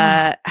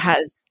 I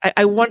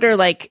wonder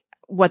like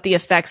what the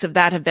effects of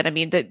that have been. I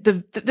mean,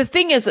 the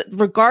thing is that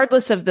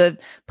regardless of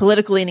the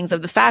political leanings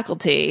of the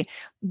faculty,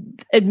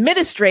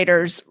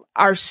 administrators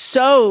are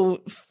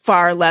so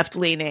far left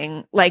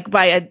leaning, like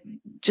by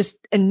just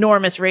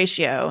enormous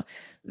ratio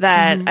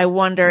that I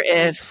wonder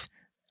if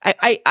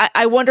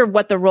I wonder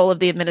what the role of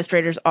the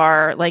administrators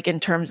are, like in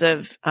terms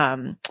of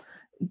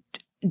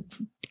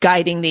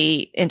guiding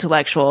the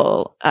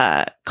intellectual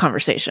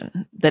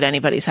conversation that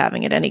anybody's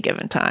having at any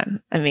given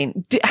time. I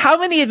mean, how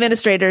many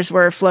administrators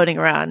were floating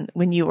around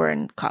when you were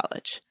in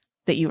college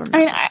that you remember?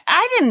 I mean,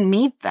 I didn't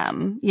meet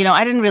them. You know,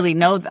 I didn't really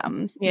know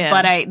them. Yeah.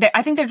 But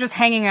I think they're just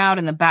hanging out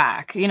in the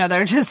back. You know,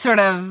 they're just sort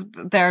of,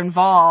 they're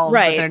involved,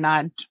 right, but they're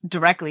not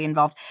directly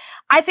involved.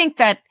 I think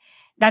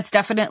that's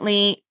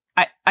definitely,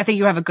 I think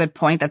you have a good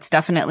point. That's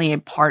definitely a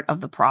part of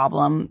the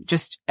problem,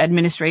 just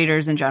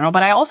administrators in general.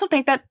 But I also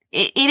think that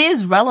it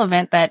is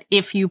relevant that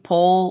if you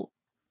poll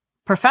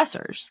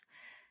professors,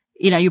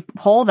 you know, you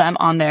poll them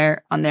on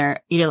their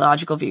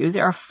ideological views,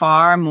 they are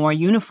far more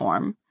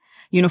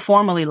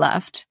uniformly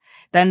left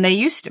than they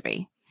used to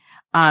be.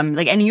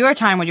 Like in your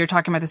time when you're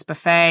talking about this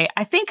buffet,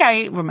 I think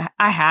I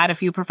had a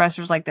few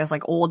professors like this,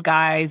 like old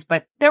guys,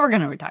 but they were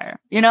going to retire,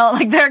 you know,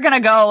 like they're going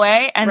to go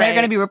away and they're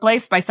going to be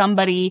replaced by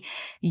somebody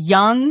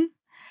young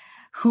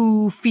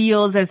who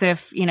feels as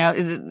if, you know,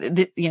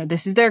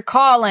 this is their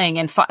calling.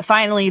 And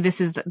finally, this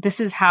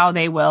is how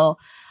they will,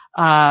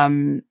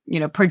 you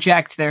know,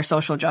 project their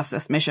social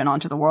justice mission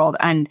onto the world.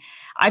 And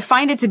I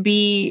find it to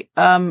be,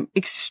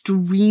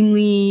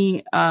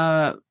 extremely,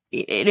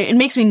 it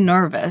makes me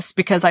nervous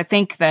because I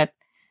think that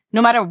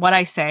no matter what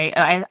I say,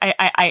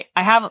 I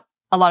have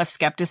a lot of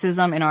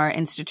skepticism in our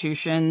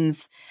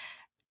institutions,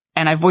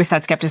 and I voice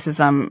that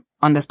skepticism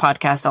on this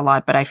podcast a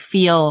lot, but I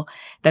feel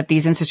that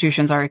these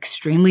institutions are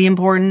extremely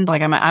important.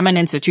 Like I'm an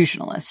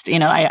institutionalist. You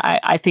know,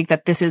 I think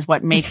that this is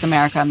what makes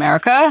America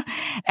America,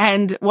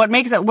 and what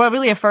makes it, we're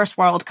really a first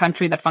world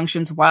country that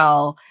functions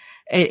well.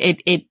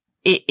 It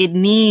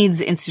needs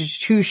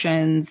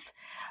institutions,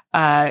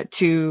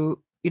 to,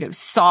 you know,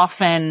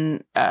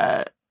 soften,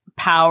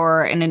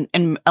 power in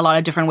a lot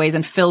of different ways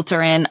and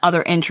filter in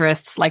other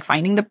interests, like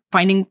the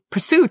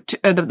pursuit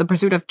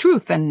of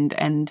truth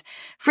and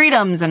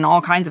freedoms and all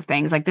kinds of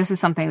things. Like this is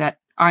something that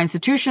our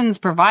institutions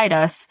provide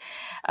us,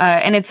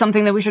 and it's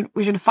something that we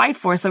should fight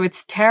for. So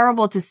it's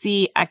terrible to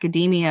see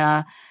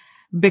academia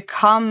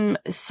become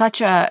such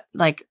a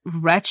like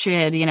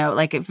wretched, you know,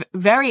 like a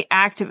very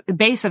active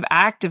base of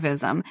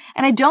activism.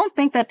 And I don't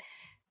think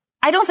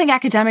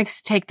academics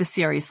take this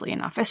seriously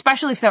enough,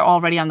 especially if they're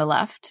already on the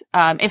left.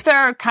 If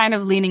they're kind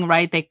of leaning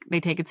right, they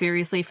take it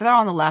seriously. If they're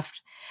on the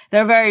left,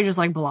 they're very just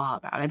like blah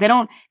about it. They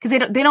don't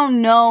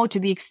know to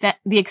the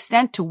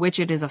extent to which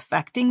it is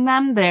affecting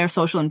them, their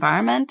social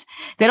environment.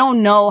 They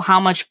don't know how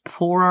much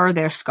poorer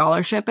their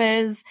scholarship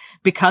is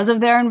because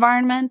of their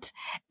environment.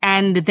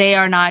 And they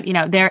are not, you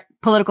know, their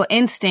political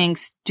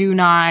instincts do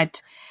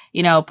not,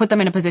 you know, put them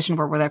in a position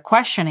where they're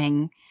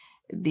questioning,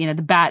 you know,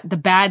 the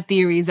bad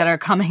theories that are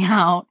coming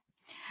out.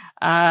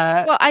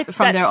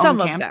 From their own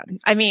camp. Of them.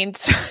 I mean,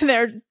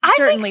 there are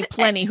certainly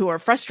plenty who are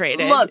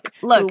frustrated. Look,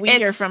 who we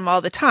hear from all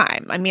the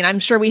time. I mean, I'm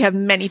sure we have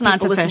many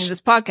people listening to this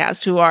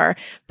podcast who are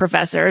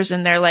professors,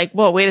 and they're like,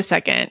 "Well, wait a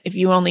second. If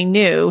you only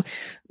knew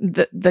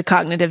the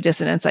cognitive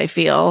dissonance I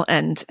feel,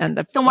 and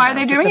the then why are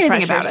they doing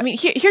anything about it?" I mean,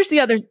 here's the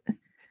other.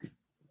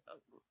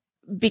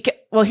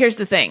 Here's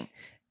the thing: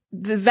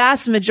 the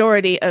vast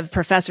majority of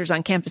professors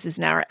on campuses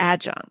now are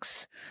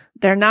adjuncts.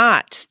 They're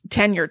not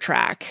tenure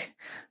track.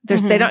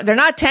 They're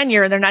not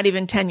tenure, and they're not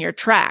even tenure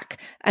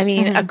track. I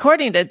mean,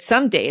 according to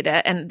some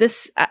data, and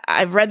this,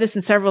 I've read this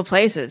in several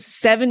places,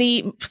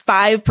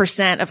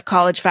 75% of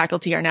college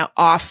faculty are now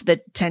off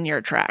the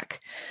tenure track.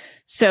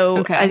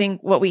 So I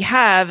think what we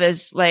have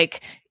is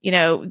like, you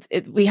know,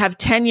 we have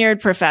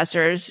tenured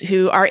professors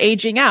who are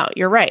aging out.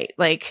 You're right.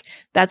 Like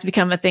that's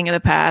become a thing of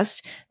the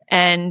past.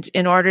 And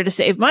in order to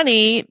save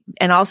money,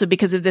 and also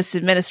because of this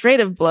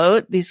administrative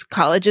bloat, these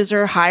colleges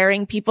are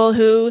hiring people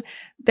who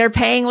they're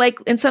paying, like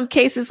in some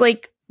cases,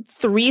 like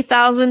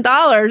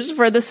 $3,000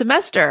 for the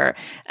semester.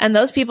 And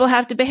those people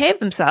have to behave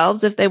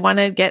themselves if they want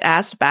to get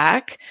asked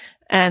back.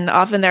 And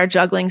often they're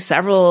juggling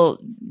several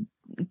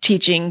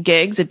teaching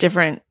gigs at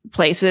different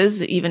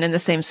places, even in the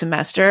same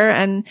semester.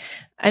 And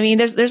I mean,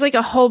 there's like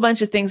a whole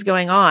bunch of things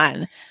going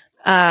on.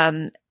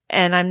 And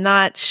I'm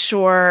not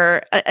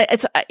sure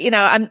it's, you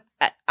know,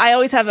 I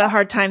always have a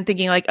hard time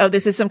thinking like, oh,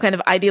 this is some kind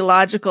of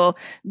ideological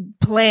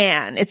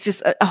plan. It's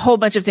just a whole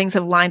bunch of things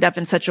have lined up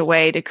in such a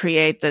way to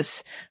create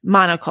this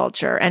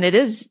monoculture, and it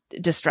is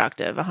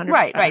destructive. 100%.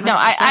 Right. No,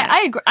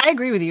 I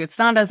agree with you. It's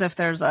not as if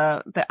there's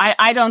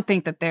I don't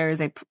think that there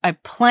is a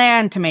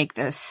plan to make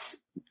this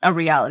a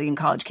reality in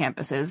college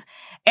campuses,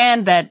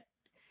 and that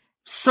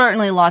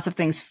certainly lots of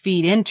things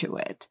feed into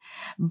it.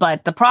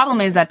 But the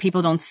problem is that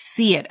people don't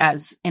see it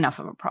as enough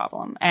of a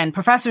problem. And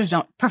professors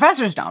don't.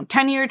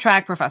 Tenure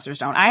track professors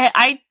don't.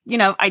 I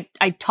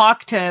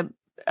talk to,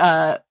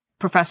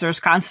 professors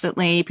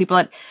constantly, people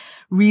at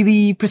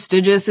really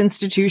prestigious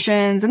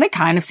institutions, and they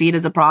kind of see it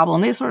as a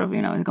problem. They sort of,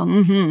 you know, go,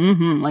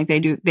 like they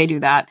do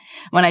that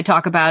when I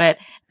talk about it.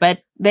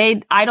 But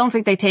I don't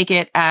think they take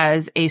it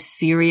as a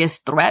serious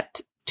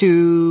threat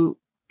to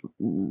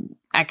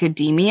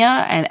academia,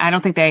 and I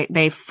don't think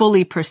they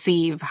fully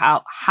perceive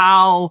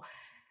how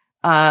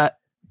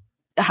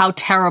how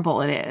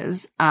terrible it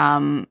is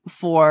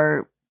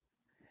for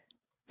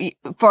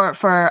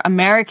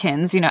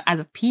Americans, as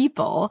a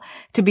people,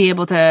 to be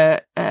able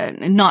to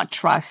not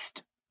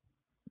trust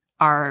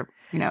our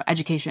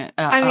education.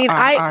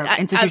 Our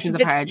institutions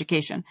of higher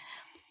education.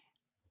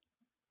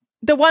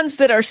 The ones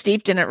that are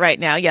steeped in it right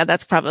now, yeah,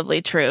 that's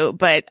probably true.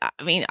 But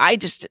I mean,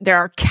 there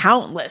are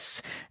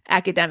countless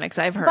academics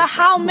I've heard. But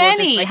how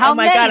many? Like, how oh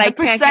my many? God, I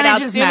can't get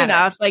out soon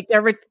enough. Like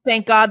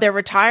thank God they're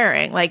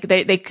retiring. Like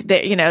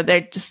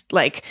they're just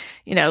like,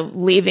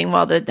 leaving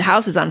while the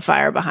house is on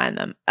fire behind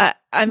them. I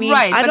mean,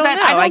 right, I don't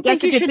know. I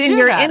guess if it's in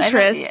your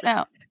interest.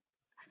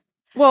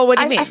 Well, what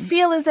do you mean? I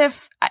feel as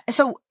if,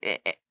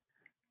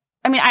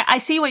 I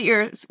see what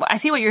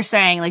you're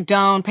saying. Like,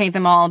 don't paint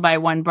them all by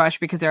one brush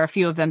because there are a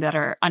few of them that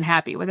are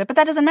unhappy with it. But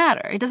that doesn't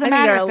matter. It doesn't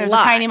matter if there's a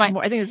tiny. I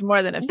think there's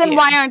more than a few. Then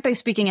why aren't they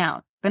speaking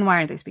out?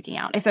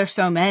 If there's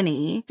so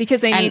many? Because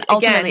they need,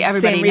 ultimately,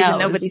 everybody same reason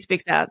knows. Nobody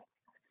speaks out.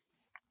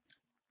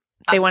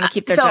 They want to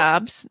keep their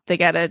jobs. They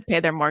got to pay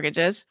their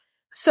mortgages.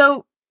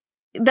 So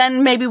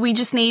then maybe we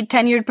just need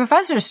tenured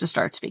professors to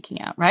start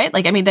speaking out, right?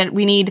 Like, then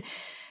we need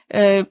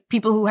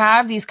people who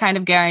have these kind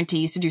of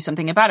guarantees to do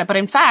something about it. But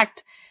in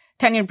fact,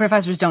 tenured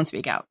professors don't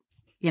speak out,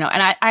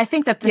 and I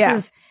think that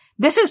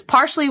this is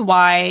partially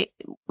why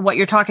what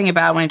you're talking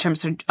about in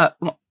terms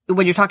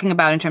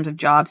of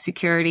job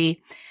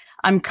security,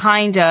 I'm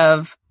kind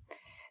of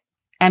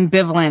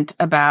ambivalent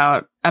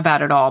about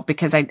it all,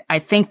 because I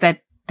think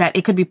that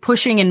it could be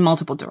pushing in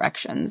multiple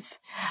directions.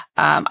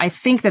 I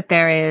think that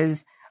there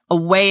is a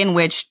way in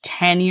which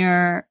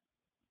tenure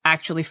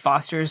actually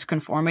fosters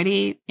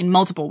conformity in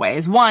multiple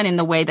ways. One, in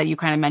the way that you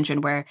kind of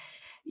mentioned, where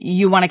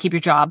you want to keep your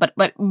job,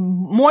 but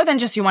more than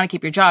just you want to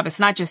keep your job. It's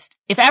not just,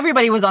 if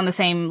everybody was on the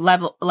same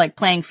level, like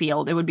playing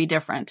field, it would be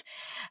different.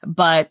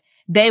 But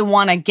they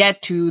want to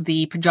get to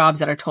the jobs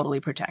that are totally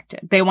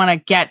protected. They want to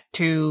get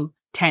to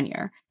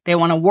tenure. They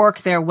want to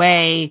work their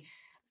way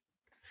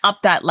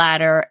up that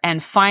ladder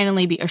and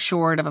finally be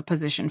assured of a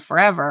position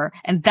forever.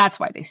 And that's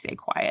why they stay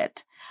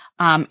quiet.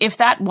 If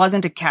that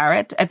wasn't a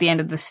carrot at the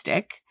end of the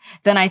stick,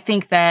 then I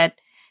think that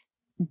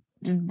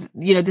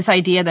this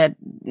idea that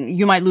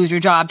you might lose your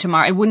job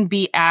tomorrow, it wouldn't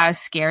be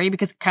as scary,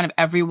 because kind of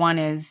everyone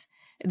is,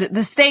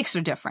 the stakes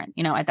are different,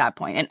 at that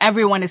point, and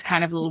everyone is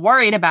kind of a little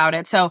worried about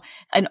it. So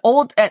a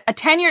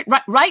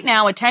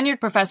tenured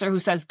professor who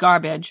says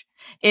garbage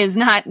is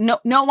not,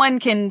 no one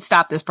can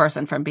stop this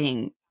person from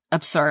being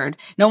absurd.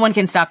 No one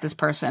can stop this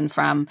person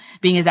from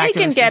being as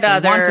active as they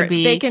want to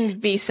be. They can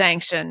be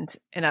sanctioned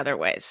in other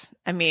ways.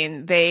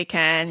 They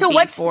can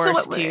be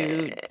forced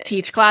to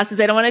teach classes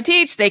they don't want to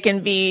teach. They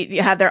can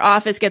have their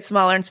office get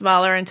smaller and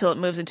smaller until it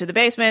moves into the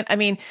basement.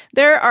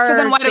 There are. So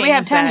then why do we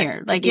have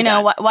tenure? Like,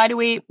 why do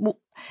we?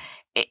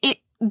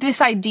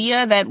 This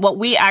idea that what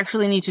we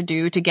actually need to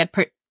do to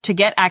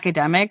get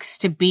academics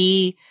to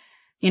be,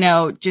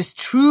 just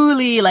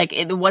truly like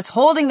what's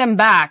holding them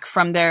back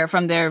from their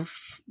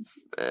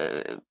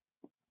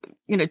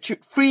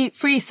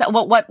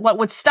what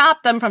would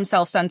stop them from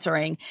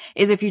self-censoring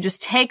is if you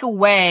just take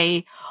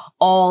away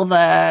all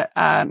the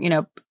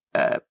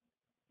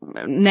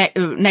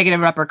negative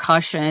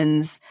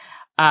repercussions,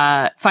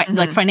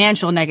 like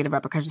financial negative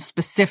repercussions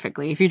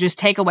specifically. If you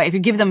just if you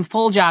give them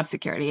full job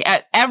security,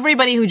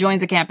 everybody who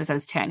joins a campus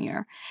has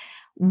tenure,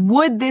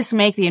 would this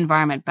make the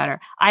environment better?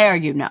 I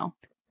argue no.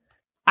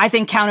 I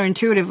think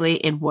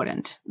counterintuitively it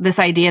wouldn't. This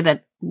idea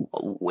that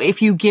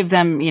if you give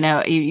them,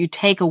 you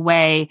take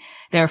away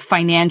their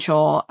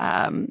financial,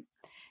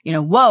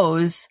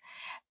 woes,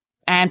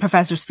 and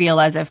professors feel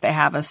as if they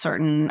have a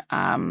certain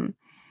amount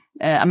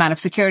of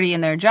security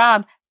in their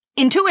job,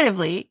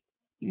 intuitively,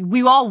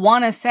 we all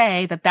want to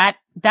say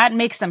that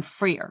makes them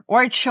freer,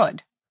 or it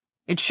should.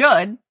 It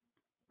should,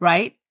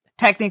 right?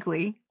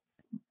 Technically.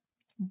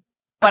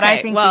 But okay,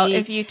 I think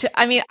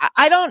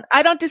I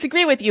don't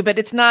disagree with you, but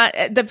it's not,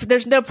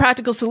 there's no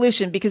practical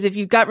solution, because if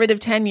you got rid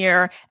of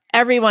tenure,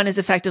 everyone is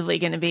effectively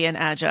going to be an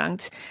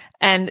adjunct.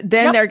 And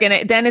then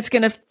then it's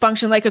going to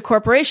function like a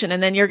corporation.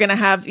 And then you're going to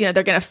have, they're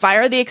going to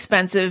fire the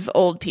expensive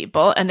old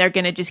people, and they're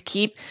going to just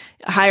keep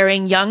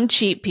hiring young,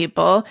 cheap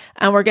people.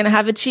 And we're going to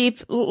have a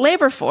cheap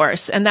labor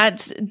force. And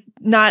that's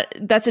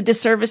a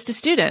disservice to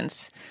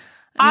students.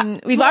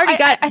 We've already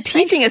got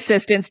teaching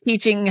assistants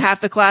teaching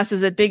half the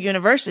classes at big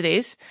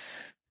universities.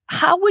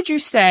 How would you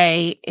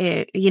say,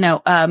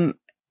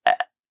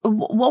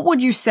 what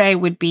would you say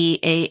would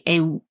be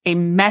a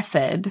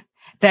method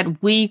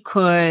that we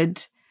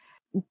could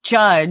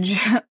judge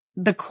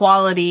the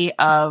quality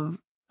of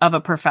a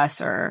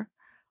professor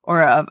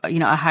or of,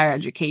 a higher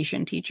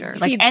education teacher?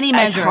 Like, any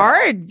measure. It's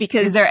hard,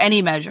 because is there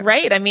any measure?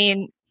 Right.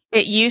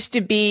 It used to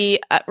be,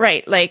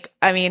 right. Like,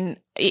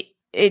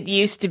 it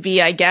used to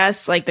be, I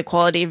guess, like the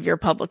quality of your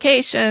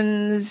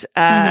publications,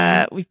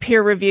 we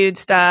peer reviewed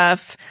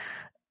stuff.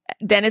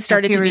 Then it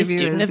started to be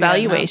student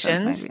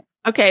evaluations.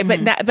 Okay.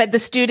 But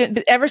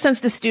ever since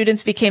the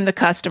students became the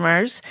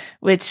customers,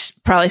 which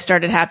probably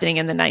started happening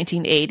in the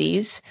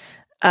 1980s,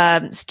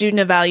 student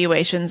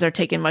evaluations are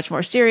taken much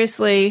more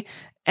seriously.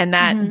 And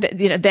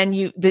that,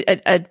 then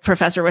a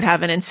professor would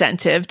have an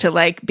incentive to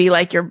like be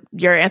like your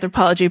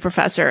anthropology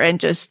professor and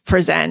just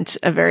present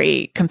a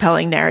very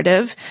compelling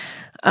narrative,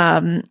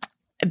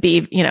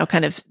 be,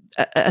 kind of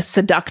a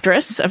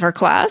seductress of her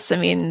class. I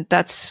mean,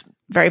 that's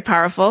very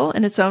powerful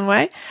in its own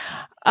way.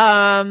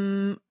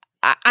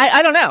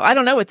 I don't know. I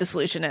don't know what the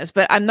solution is,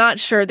 but I'm not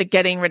sure that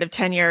getting rid of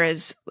tenure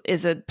is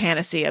a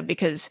panacea,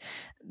 because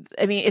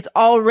I mean, it's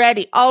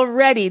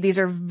already these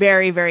are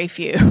very, very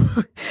few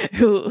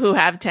who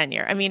have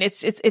tenure. I mean,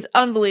 it's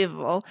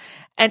unbelievable.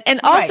 And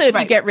also if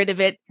you get rid of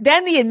it,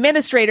 then the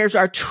administrators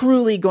are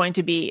truly going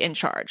to be in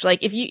charge.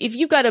 Like if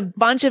you've got a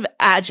bunch of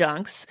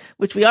adjuncts,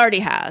 which we already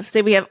have,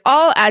 say we have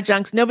all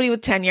adjuncts, nobody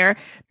with tenure,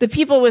 the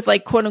people with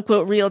like quote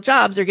unquote real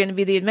jobs are going to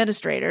be the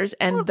administrators.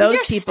 And those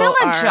people still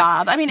a are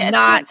job. I mean,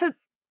 not.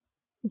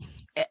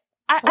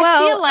 I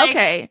feel like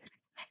okay.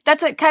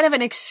 That's a kind of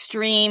an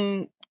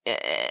extreme.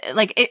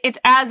 Like it's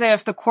as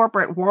if the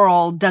corporate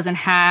world doesn't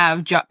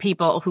have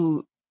people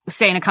who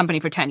stay in a company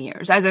for 10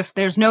 years, as if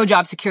there's no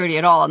job security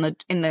at all in the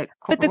corporate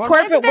But the world.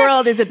 corporate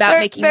world is about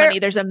making money.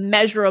 There's a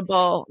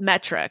measurable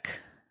metric.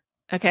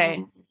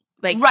 Okay.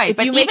 Like right, if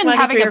but you make even money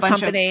having for your a bunch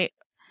company.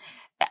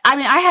 I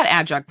mean, I had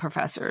adjunct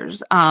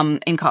professors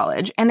in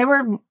college, and they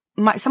were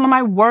some of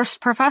my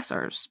worst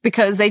professors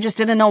because they just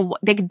didn't know.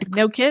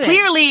 No kidding.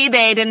 Clearly,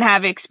 they didn't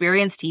have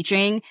experience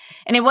teaching,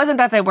 and it wasn't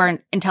that they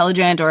weren't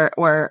intelligent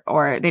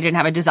or they didn't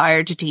have a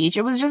desire to teach.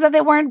 It was just that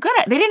they weren't good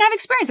at. They didn't have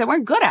experience. They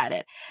weren't good at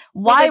it.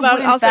 Why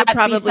wouldn't also that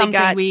probably be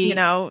something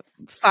got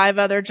 5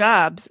 other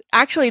jobs?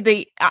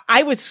 Actually,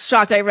 I was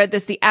shocked. I read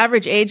this. The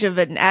average age of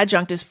an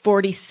adjunct is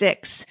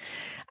 46.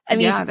 I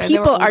mean,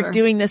 people are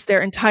doing this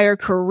their entire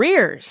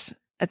careers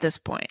at this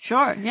point.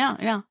 Sure.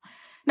 Yeah.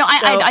 No,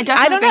 I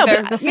definitely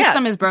think the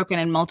system is broken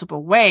in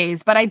multiple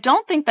ways, but I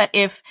don't think that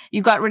if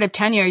you got rid of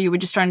tenure, you would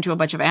just turn into a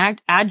bunch of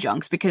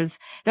adjuncts, because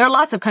there are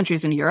lots of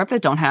countries in Europe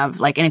that don't have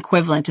like an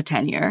equivalent to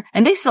tenure,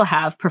 and they still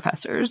have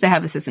professors. They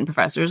have assistant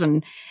professors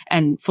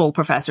and full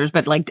professors,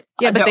 but like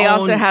but they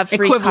also have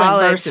free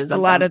college. A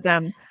lot of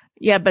them.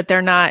 Yeah, but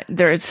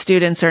their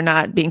students are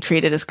not being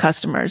treated as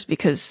customers,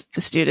 because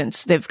the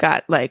students, they've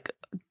got like.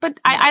 But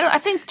I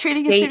think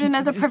treating a student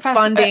as a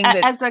professor,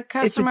 as a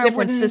customer, it's a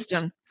different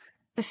system.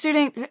 A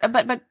student,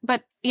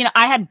 but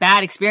I had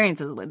bad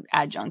experiences with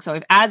adjuncts. So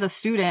if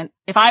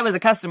I was a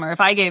customer,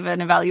 if I gave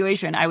an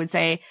evaluation, I would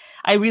say,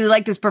 I really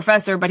like this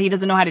professor, but he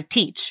doesn't know how to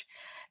teach.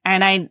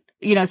 And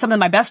some of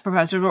my best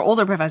professors were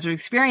older professors,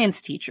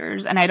 experienced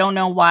teachers. And I don't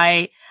know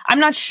why.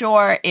 I'm not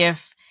sure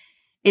if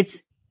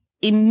it's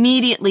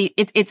immediately,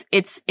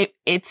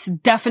 it's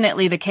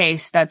definitely the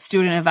case that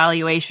student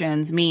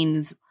evaluations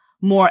means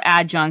more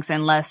adjuncts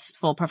and less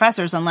full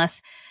professors,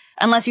 unless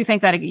you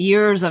think that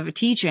years of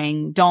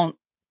teaching don't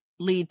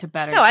lead to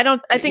better. No, I don't.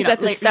 I think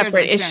that's a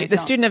separate issue. The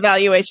student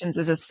evaluations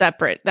is a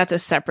separate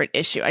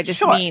issue. I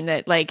just mean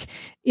that, like,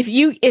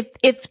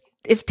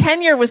 if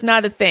tenure was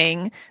not a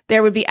thing,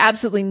 there would be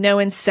absolutely no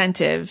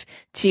incentive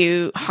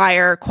to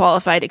hire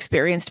qualified,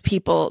 experienced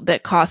people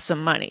that cost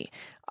some money.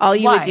 All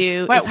you would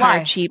do is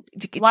hire cheap.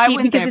 Why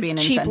wouldn't there be it's an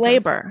cheap incentive?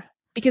 Labor.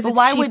 Because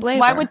it's cheap labor.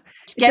 Why would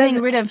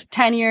getting rid of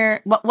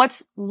tenure? Why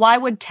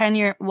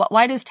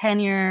does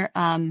tenure?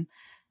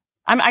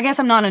 I guess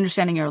I'm not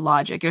understanding your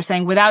logic. You're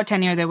saying without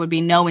tenure, there would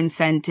be no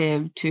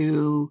incentive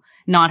to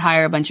not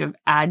hire a bunch of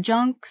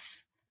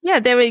adjuncts. Yeah,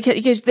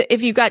 because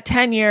if you got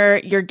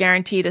tenure, you're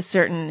guaranteed a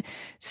certain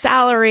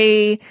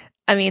salary.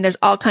 I mean, there's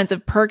all kinds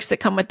of perks that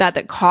come with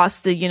that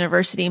cost the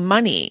university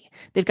money.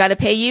 They've got to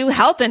pay you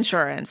health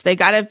insurance. They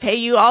got to pay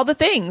you all the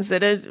things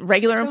that a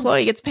regular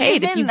employee gets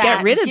paid. If you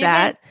get rid of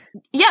that.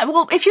 Yeah,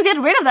 well, if you get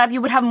rid of that,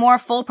 you would have more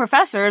full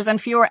professors and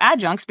fewer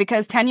adjuncts,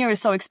 because tenure is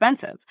so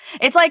expensive.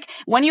 It's like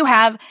when you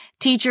have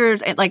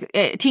teachers,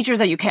 teachers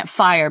that you can't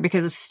fire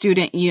because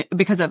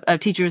of a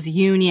teachers'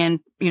 union,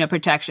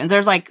 protections.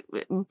 There's like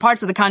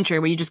parts of the country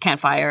where you just can't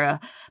fire a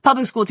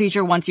public school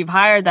teacher. Once you've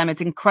hired them,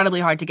 it's incredibly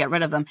hard to get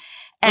rid of them.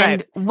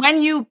 And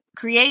when you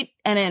create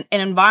an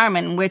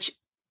environment in which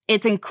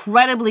it's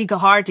incredibly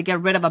hard to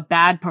get rid of a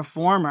bad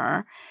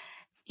performer,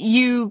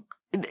 you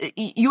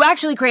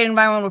actually create an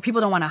environment where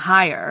people don't want to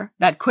hire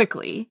that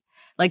quickly.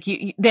 Like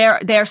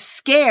they're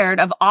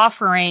scared of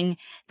offering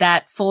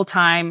that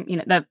full-time,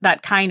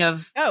 that kind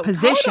of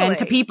position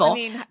to people,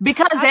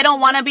 because they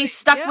don't want to be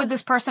stuck with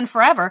this person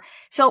forever.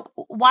 So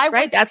why?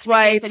 Right. That's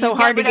why it's so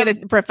hard to get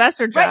a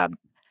professor job.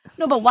 Right.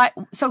 No, but why?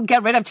 So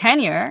get rid of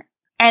tenure.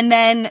 And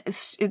then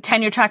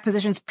tenure track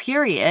positions,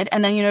 period.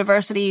 And then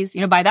universities,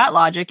 by that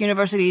logic,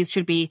 universities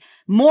should be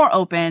more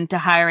open to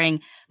hiring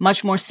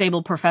much more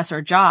stable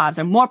professor jobs,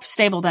 and more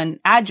stable than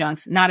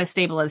adjuncts, not as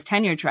stable as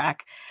tenure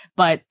track,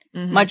 but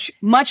much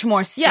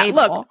more stable.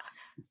 Yeah, look,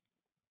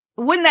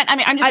 wouldn't that,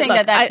 I'm just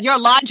saying that your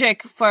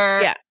logic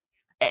for,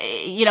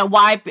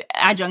 why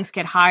adjuncts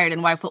get hired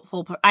and why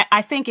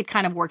I think it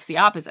kind of works the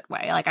opposite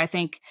way. Like, I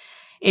think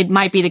it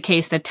might be the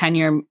case that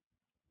tenure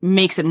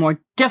makes it more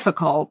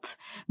difficult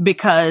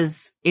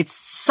because it's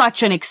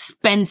such an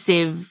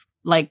expensive,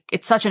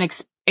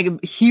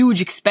 a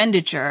huge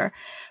expenditure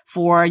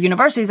for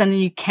universities, and then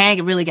you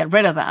can't really get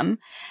rid of them.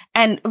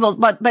 And well,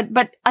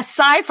 but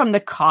aside from the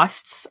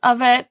costs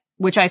of it,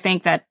 which I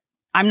think that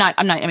I'm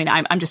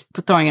just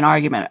throwing an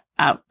argument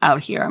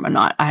out here.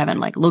 I haven't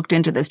like looked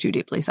into this too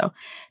deeply. So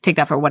take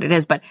that for what it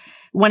is. But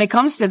when it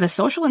comes to the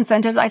social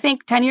incentives, I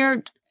think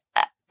tenure,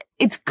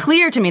 it's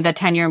clear to me that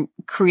tenure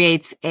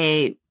creates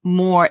a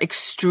more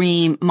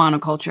extreme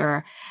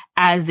monoculture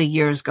as the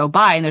years go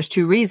by. And there's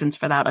two reasons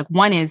for that. Like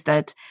one is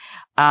that,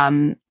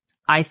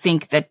 I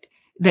think that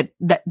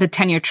the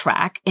tenure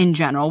track in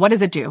general, what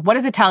does it do? What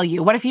does it tell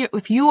you? What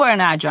if you are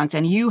an adjunct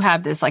and you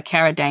have this like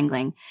carrot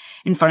dangling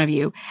in front of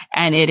you,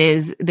 and it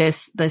is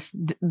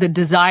the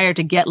desire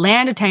to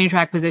land a tenure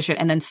track position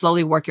and then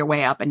slowly work your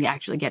way up and you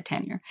actually get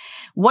tenure.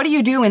 What do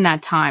you do in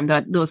that time,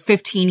 those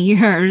 15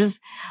 years?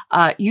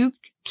 You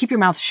keep your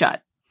mouth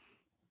shut.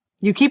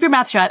 You keep your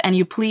mouth shut and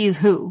you please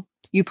who?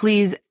 You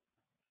please,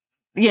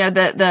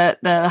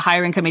 the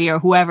hiring committee or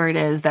whoever it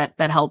is that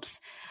helps,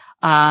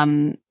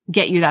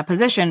 get you that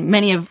position,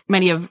 many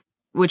of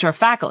which are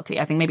faculty.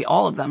 I think maybe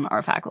all of them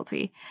are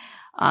faculty.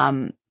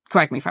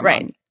 Correct me if I'm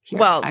wrong here,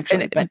 well,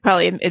 actually, but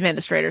probably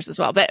administrators as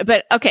well.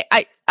 But okay,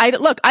 I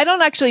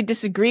don't actually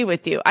disagree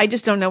with you. I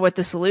just don't know what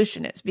the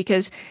solution is,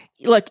 because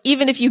look,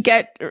 even if you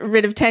get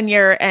rid of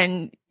tenure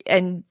and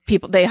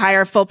people, they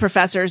hire full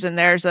professors and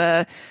there's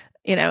a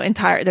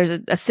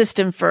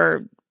system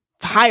for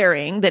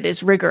hiring that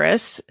is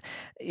rigorous,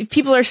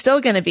 people are still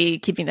going to be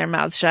keeping their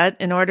mouths shut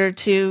in order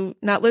to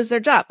not lose their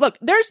job. Look,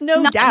 there's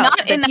no doubt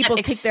that people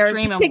kick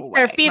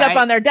their feet up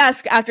on their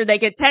desk after they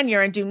get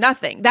tenure and do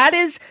nothing. That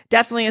is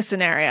definitely a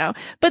scenario.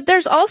 But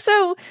there's also,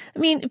 I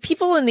mean,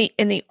 people in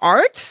the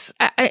arts,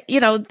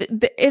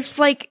 if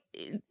like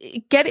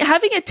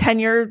having a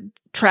tenured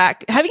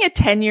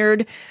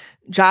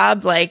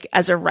job, like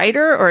as a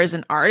writer or as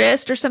an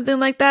artist or something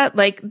like that,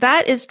 like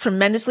that is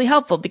tremendously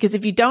helpful, because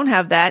if you don't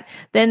have that,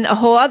 then a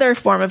whole other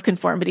form of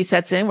conformity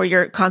sets in where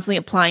you're constantly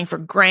applying for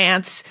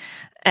grants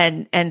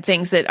and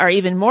things that are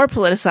even more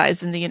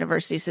politicized in the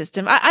university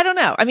system. I don't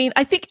know. I mean,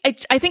 I think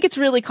it's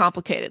really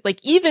complicated. Like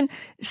even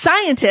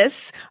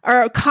scientists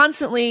are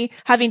constantly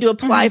having to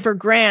apply for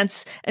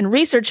grants and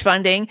research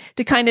funding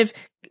to kind of,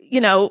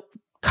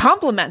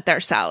 complement their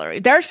salary.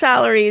 Their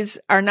salaries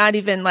are not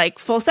even like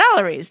full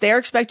salaries. They are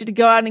expected to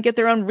go out and get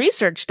their own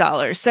research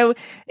dollars. So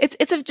it's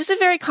just a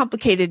very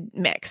complicated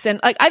mix. And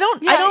like, I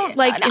don't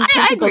in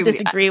principle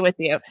disagree with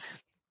you.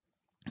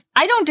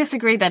 I don't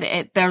disagree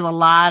that there's a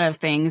lot of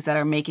things that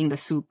are making the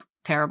soup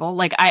terrible.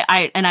 Like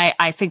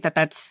I think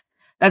that's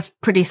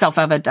pretty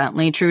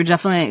self-evidently true.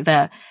 Definitely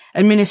the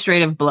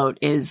administrative bloat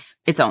is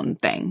its own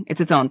thing.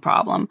 It's its own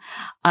problem.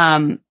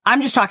 I'm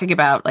just talking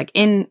about like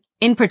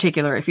in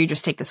particular, if you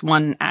just take this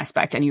one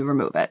aspect and you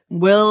remove it,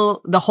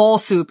 will the whole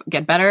soup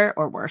get better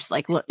or worse?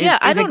 Like, is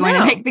it going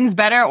to make things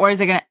better, or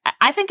is it going to,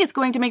 I think it's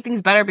going to make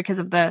things better because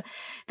of the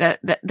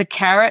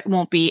carrot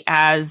won't be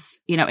as,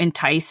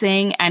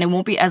 enticing, and it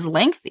won't be as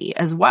lengthy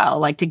as well.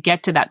 Like to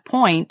get to that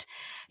point,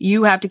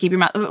 you have to keep your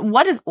mouth.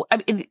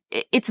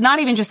 It's not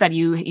even just that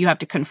you have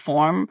to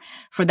conform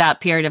for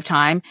that period of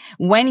time.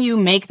 When you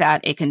make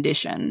that a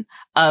condition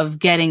of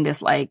getting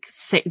this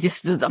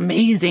just this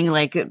amazing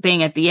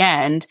thing at the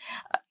end,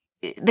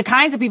 the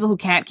kinds of people who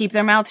can't keep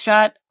their mouth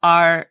shut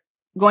are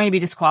going to be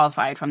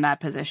disqualified from that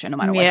position no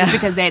matter what, just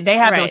because they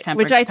have those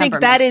temperaments. Which I think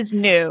that is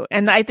new,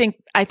 and I think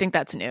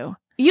that's new.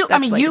 You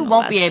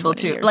won't be able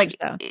to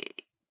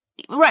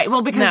Right.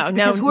 Well,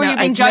 because who are you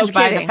being judged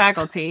by? The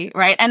faculty,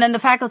 right? And then the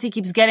faculty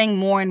keeps getting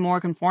more and more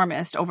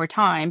conformist over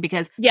time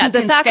because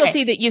the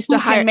faculty that used to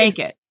hire make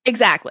it.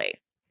 Exactly.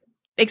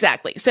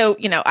 So,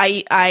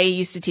 I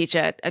used to teach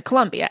at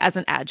Columbia as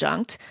an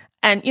adjunct,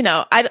 and,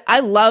 I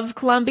love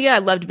Columbia. I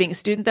loved being a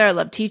student there. I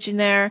loved teaching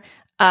there.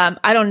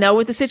 I don't know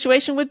what the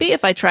situation would be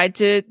if I tried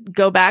to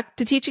go back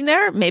to teaching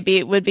there. Maybe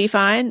it would be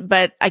fine,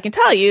 but I can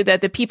tell you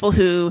that the people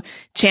who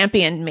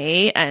championed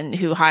me and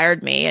who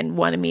hired me and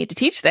wanted me to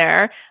teach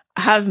there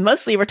have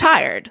mostly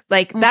retired.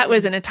 Like that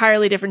was an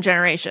entirely different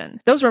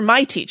generation. Those were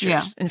my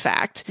teachers, in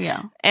fact.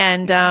 Yeah.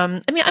 And,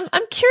 I'm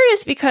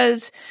curious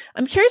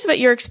about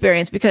your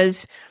experience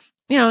because,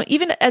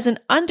 even as an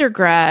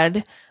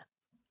undergrad,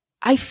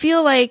 I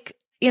feel like,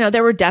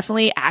 there were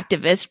definitely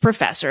activist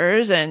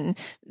professors and,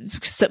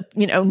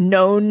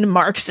 known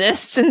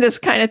Marxists and this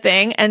kind of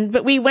thing.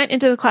 But we went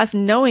into the class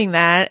knowing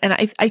that. And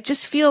I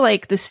just feel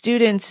like the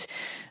students,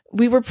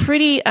 we were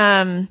pretty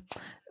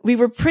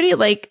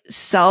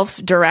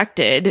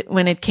self-directed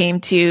when it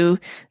came to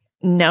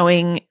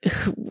knowing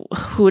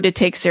who to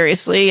take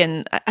seriously.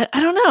 And I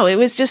don't know. It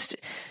was just,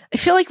 I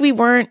feel like we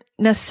weren't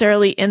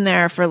necessarily in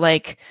there for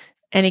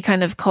any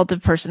kind of cult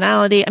of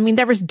personality. I mean,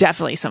 there was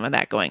definitely some of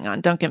that going on.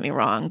 Don't get me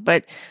wrong,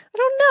 but I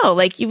don't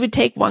know. You would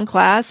take one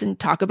class and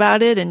talk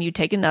about it, and you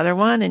take another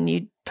one and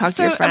you talk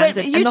to your friends.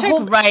 But you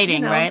took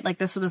writing, right? Like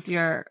this was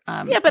your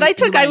but I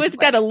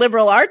got a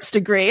liberal arts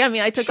degree. I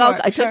mean, I took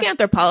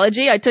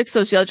anthropology, I took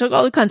sociology, I took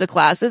all kinds of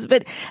classes.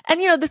 But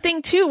the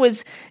thing too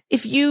was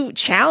if you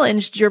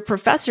challenged your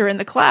professor in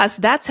the class,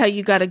 that's how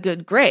you got a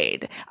good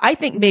grade. I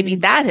think maybe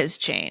that has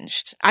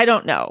changed. I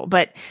don't know,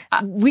 but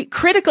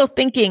critical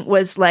thinking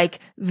was like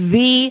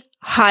the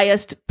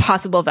highest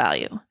possible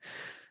value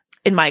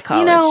in my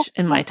college,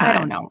 in my time. I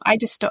don't know. I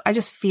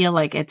just feel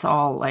like it's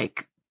all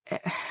like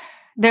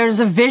there's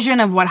a vision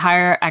of what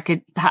higher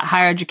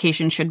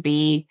education should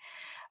be.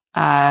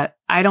 I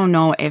don't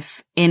know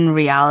if in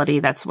reality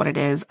that's what it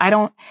is.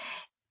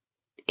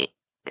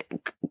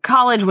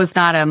 College was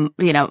not a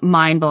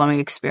mind-blowing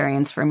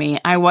experience for me.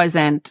 I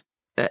wasn't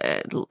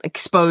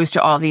exposed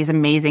to all these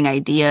amazing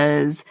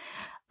ideas.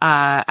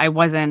 I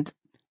wasn't.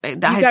 You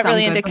got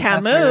really into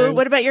Camus.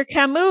 What about your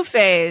Camus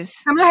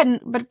phase?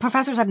 But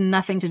professors had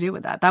nothing to do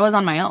with that. That was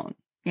on my own.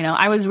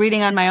 I was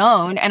reading on my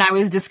own and I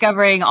was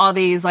discovering all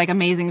these like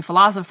amazing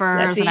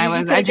philosophers and I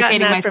was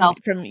educating myself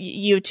from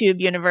YouTube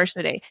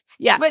University.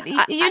 Yeah. But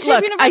YouTube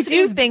University I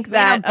do think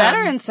that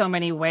better in so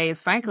many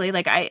ways, frankly.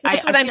 Like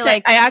that's what I'm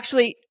saying. I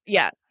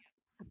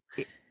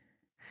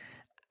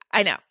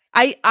know.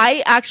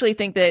 I actually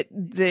think that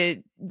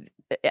the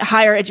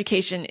higher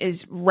education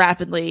is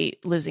rapidly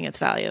losing its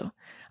value.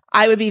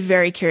 I would be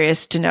very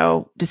curious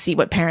to see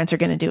what parents are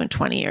going to do in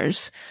 20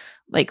 years.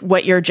 Like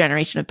what your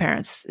generation of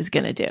parents is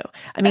going to do.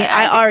 I mean,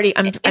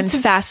 I'm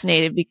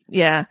fascinated.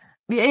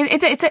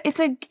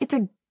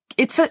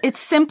 It's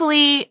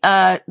simply,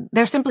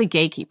 they're simply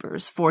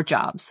gatekeepers for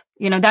jobs.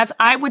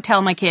 I would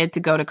tell my kid to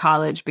go to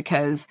college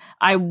because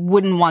I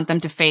wouldn't want them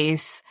to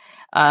face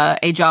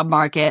a job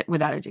market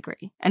without a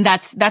degree. And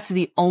that's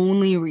the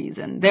only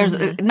reason. There's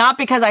not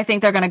because I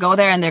think they're going to go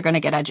there and they're going to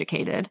get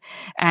educated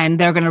and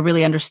they're going to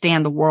really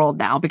understand the world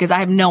now, because I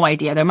have no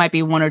idea. There might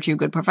be one or two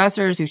good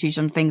professors who teach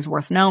them things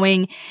worth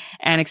knowing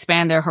and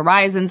expand their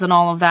horizons and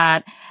all of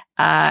that.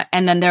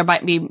 And then there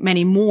might be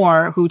many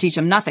more who teach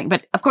them nothing.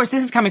 But of course,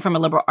 this is coming from a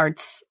liberal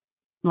arts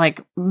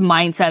like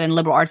mindset and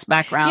liberal arts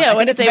background. Yeah,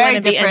 what if they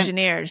want to be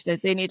engineers?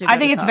 That they need to. I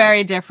think it's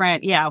very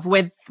different. Yeah,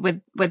 with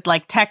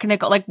like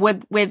technical, like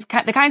with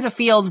the kinds of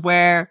fields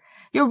where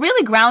you're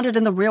really grounded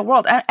in the real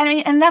world.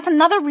 And that's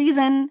another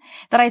reason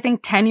that I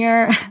think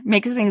tenure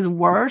makes things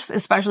worse,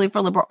 especially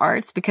for liberal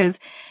arts, because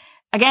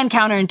again,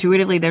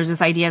 counterintuitively, there's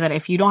this idea that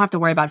if you don't have to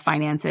worry about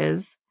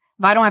finances,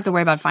 if I don't have to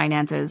worry about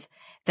finances,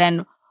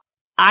 then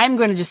I'm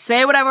going to just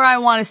say whatever I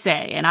want to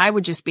say. And I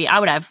would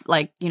have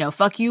like,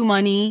 fuck you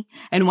money.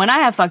 And when I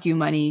have fuck you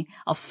money,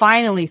 I'll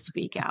finally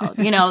speak out,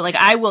 like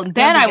I will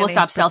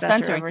stop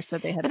self-censoring.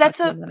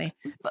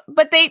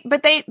 But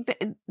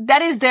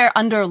that is their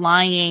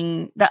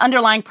the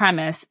underlying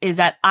premise is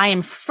that I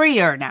am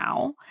freer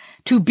now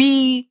to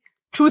be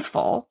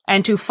truthful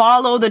and to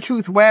follow the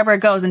truth wherever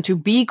it goes and to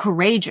be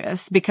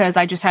courageous because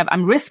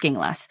I'm risking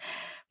less.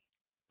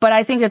 But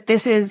I think that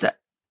this is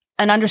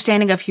an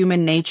understanding of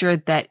human nature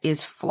that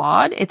is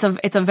flawed. It's an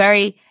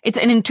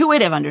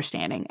intuitive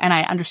understanding. And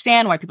I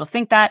understand why people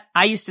think that.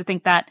 I used to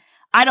think that.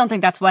 I don't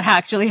think that's what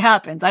actually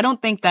happens. I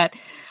don't think that,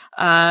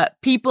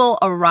 people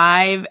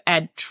arrive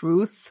at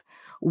truth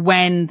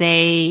when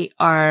they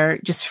are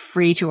just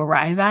free to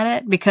arrive at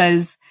it,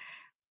 because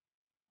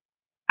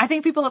I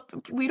think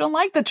we don't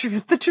like the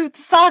truth. The truth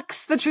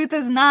sucks. The truth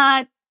doesn't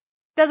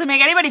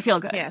make anybody feel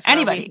good. Yes,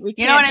 anybody. We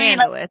you know what I mean?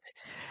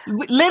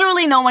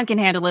 Literally no one can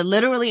handle it.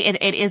 Literally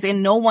it is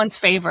in no one's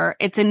favor.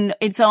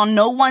 It's on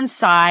no one's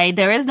side.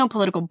 There is no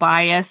political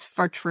bias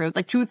for truth.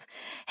 Like truth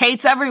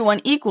hates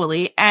everyone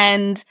equally.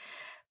 And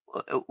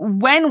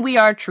when we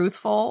are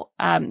truthful,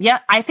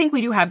 I think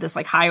we do have this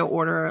like higher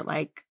order,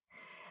 like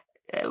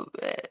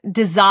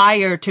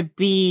desire to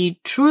be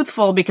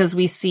truthful because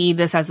we see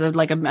this as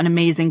an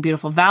amazing,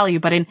 beautiful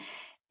value. But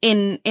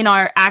in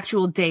our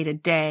actual day to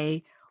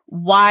day,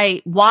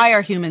 why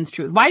are humans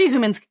truth? Why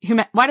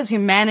does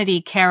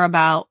humanity care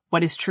about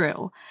what is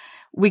true?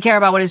 We care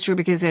about what is true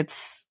because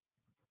it's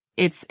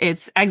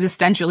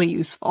existentially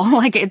useful.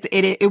 Like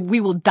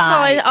we will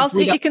die. Well, also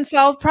you can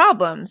solve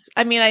problems.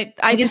 I mean,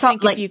 I just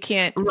think if you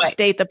can't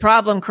state the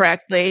problem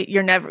correctly,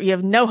 you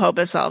have no hope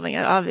of solving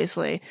it,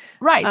 obviously.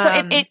 Right.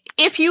 So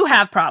if you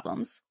have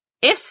problems,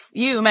 if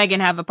you, Megan,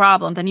 have a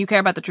problem, then you care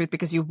about the truth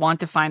because you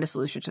want to find a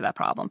solution to that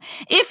problem.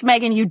 If,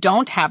 Megan, you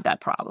don't have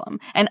that problem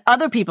and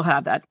other people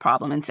have that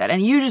problem instead,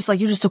 and you're just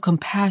so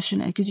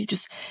compassionate because you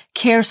just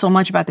care so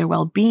much about their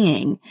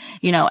well-being,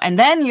 and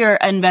then you're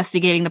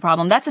investigating the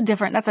problem, that's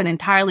an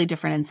entirely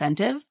different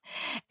incentive.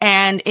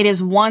 And it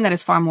is one that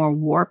is far more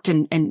warped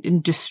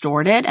and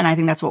distorted. And I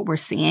think that's what we're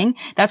seeing.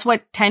 That's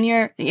what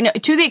tenure,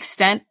 to the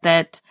extent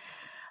that,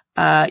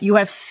 you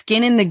have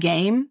skin in the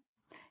game.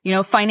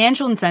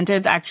 Financial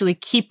incentives actually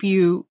keep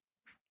you,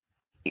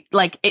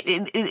 like,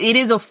 it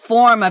is a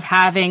form of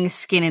having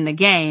skin in the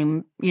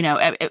game.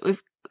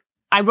 If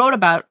I wrote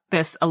about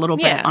this a little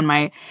bit on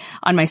my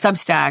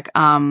Substack.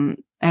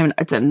 And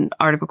it's an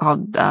article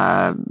called,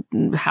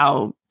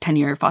 How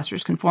Tenure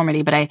Fosters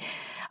Conformity. But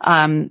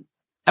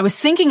I was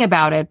thinking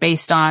about it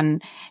based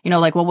on,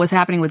 like what was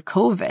happening with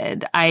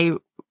COVID. I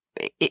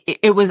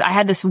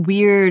had this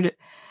weird,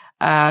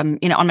 on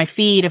my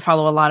feed, I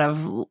follow a lot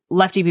of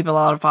lefty people,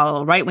 I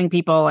follow right-wing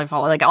people, I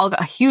follow like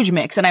a huge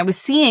mix. And I was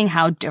seeing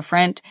how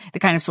different the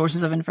kind of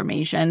sources of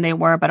information they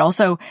were, but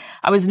also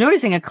I was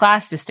noticing a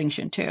class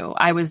distinction too.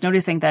 I was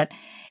noticing that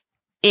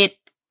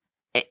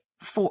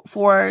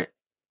for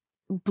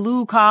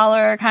blue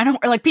collar kind of,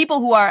 or like people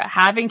who are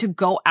having to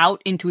go out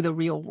into the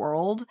real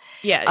world.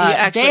 Yeah.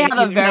 Actually, they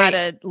have not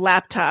a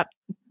laptop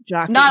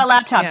jockey. Not a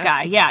laptop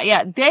guy.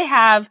 Yeah. They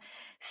have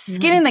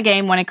skin in the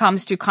game when it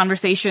comes to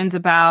conversations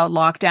about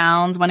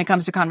lockdowns, when it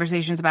comes to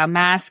conversations about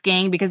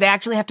masking, because they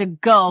actually have to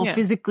go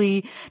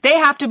physically. They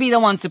have to be the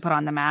ones to put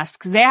on the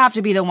masks. They have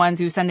to be the ones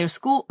who send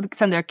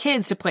their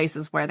kids to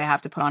places where they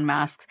have to put on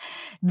masks.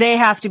 They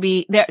have to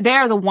be,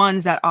 they're the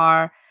ones that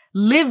are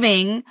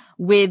living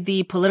with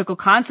the political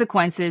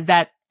consequences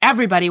that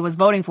everybody was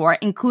voting for,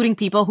 including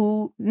people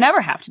who never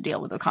have to deal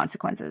with the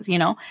consequences,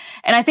 And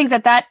I think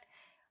that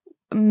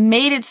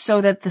made it so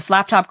that this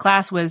laptop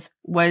class was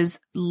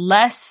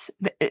less,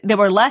 they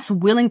were less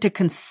willing to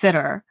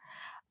consider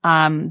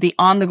the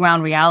on the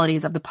ground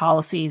realities of the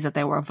policies that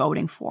they were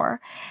voting for.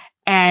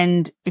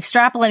 And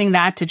extrapolating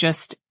that to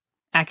just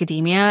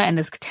academia and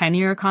this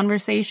tenure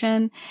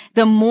conversation,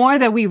 the more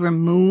that we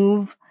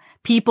remove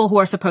people who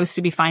are supposed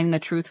to be finding the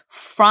truth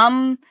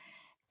from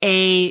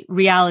a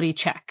reality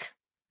check,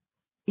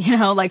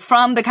 like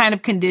from the kind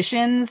of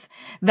conditions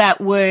that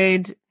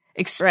would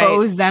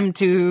expose them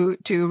to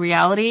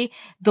reality,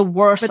 the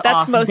worse But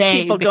that's off most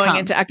they people become. going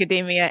into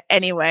academia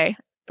anyway,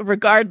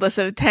 regardless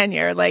of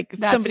tenure. Like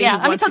somebody who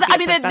wants to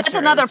be a that's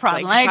another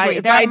problem. Like, I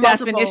agree. By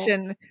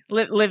definition,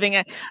 living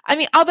it. I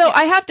mean, although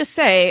I have to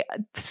say,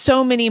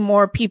 so many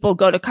more people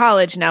go to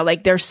college now.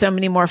 Like there's so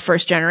many more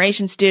first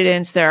generation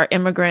students. There are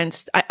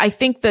immigrants. I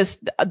think I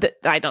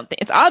don't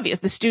think it's obvious.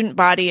 The student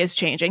body is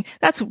changing.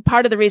 That's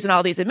part of the reason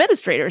all these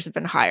administrators have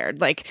been hired.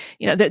 Like,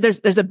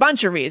 there's a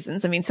bunch of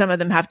reasons. I mean, some of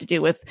them have to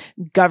do with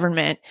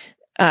government,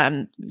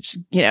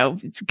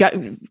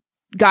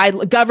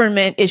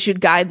 government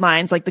issued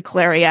guidelines like the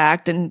Clery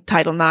Act and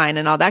Title IX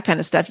and all that kind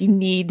of stuff. You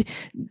need,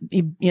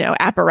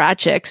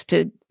 apparatchiks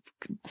to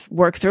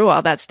work through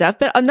all that stuff.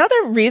 But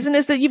another reason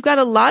is that you've got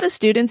a lot of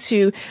students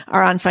who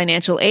are on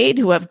financial aid,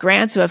 who have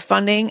grants, who have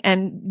funding,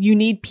 and you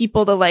need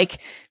people to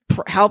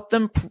help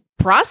them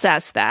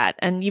process that.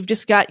 And you've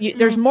just got,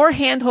 there's more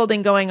hand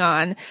holding going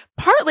on,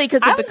 partly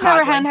because of the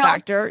coddling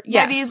factor.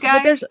 Yes. These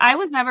guys, but I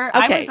was never,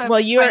 okay, I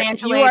was you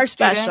are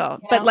special,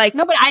 but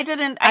no, but I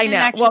didn't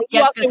actually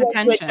get this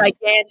attention.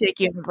 Gigantic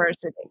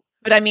university.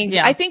 But I mean,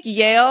 I think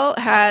Yale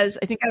has,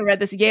 I think I read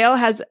this, Yale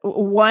has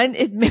one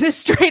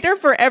administrator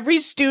for every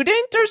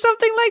student or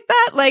something like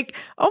that. Like,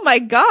 oh my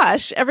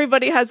gosh,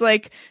 everybody has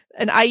an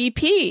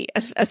IEP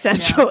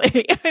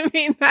essentially. Yeah. I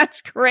mean,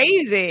 that's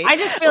crazy. I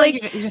just feel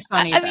like you just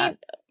don't need that. Mean,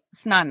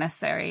 it's not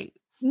necessary.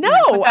 No,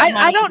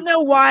 I don't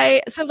know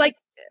why. So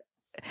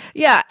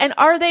and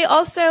are they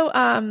also,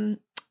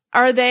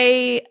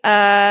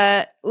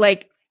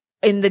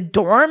 in the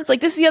dorms? Like,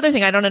 this is the other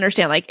thing I don't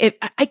understand. Like,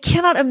 I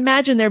cannot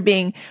imagine there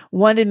being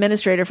one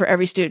administrator for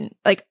every student.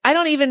 Like, I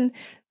don't even,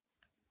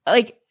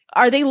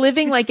 are they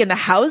living in the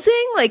housing?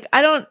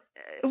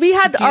 We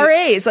had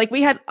RAs,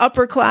 we had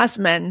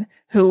upperclassmen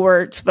who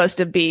were supposed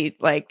to be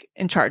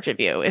in charge of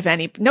you. If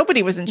any,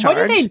 nobody was in charge.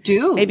 What did they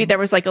do? Maybe there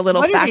was a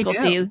little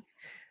faculty.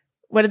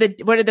 What did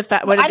the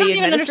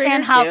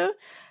administrators do?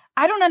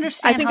 I don't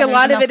understand. I think a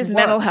lot of it is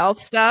mental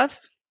health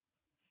stuff.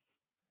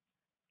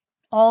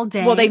 All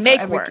day. Well, they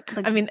make work.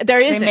 I mean, there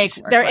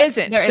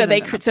isn't. So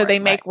they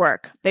make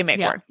work. They make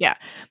work. Yeah.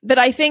 But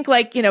I think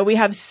we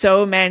have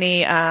so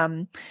many,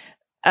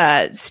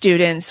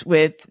 students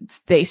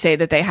they say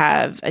that they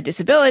have a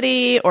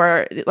disability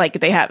or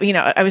they have,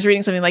 I was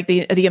reading something like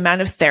the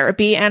amount of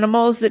therapy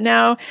animals that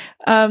now,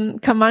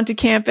 come onto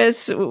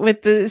campus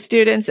with the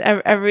students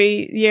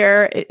every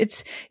year.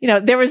 It's,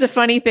 there was a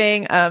funny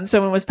thing.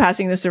 Someone was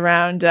passing this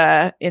around,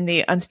 in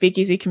the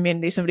Unspeakeasy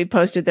community. Somebody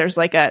posted, there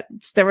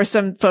was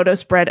some photo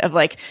spread of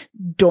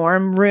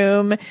dorm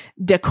room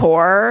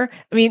decor.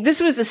 I mean,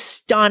 this was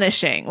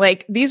astonishing.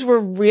 These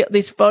were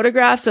these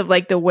photographs of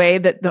the way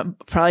that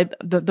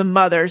the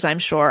mothers, I'm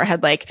sure,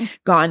 had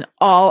gone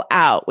all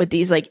out with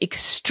these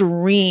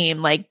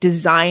extreme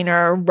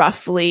designer,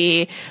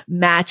 roughly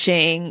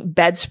matching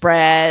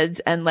bedspreads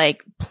and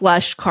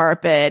plush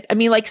carpet. I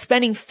mean,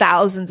 spending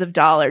thousands of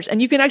dollars,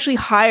 and you can actually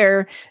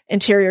hire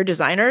interior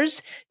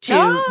designers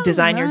to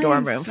design your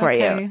dorm room for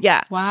you.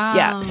 Yeah. Wow.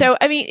 Yeah. So,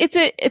 I mean, it's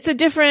a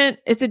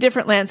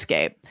different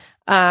landscape.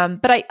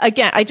 But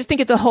I just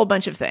think it's a whole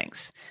bunch of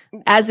things,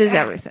 as is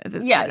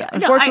everything. Yeah.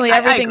 Unfortunately,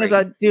 everything is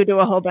due to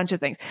a whole bunch of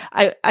things.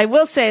 I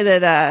will say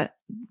that,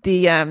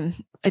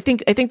 I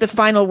think the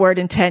final word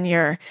in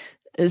tenure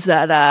is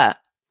that,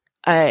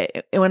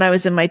 when I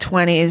was in my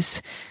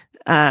 20s,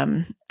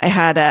 I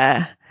had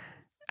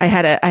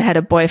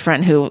a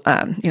boyfriend who,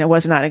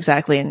 was not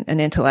exactly an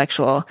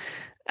intellectual.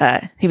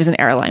 he was an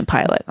airline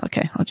pilot.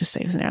 Okay. I'll just say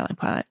he was an airline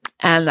pilot.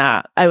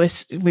 And,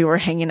 we were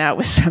hanging out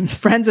with some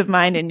friends of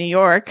mine in New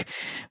York,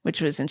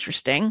 which was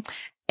interesting.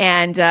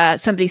 And,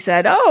 somebody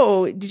said,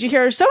 "Oh, did you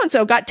hear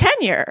so-and-so got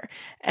tenure?"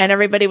 And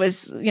everybody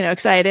was,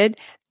 excited.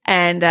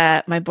 And,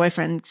 my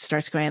boyfriend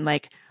starts going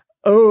like,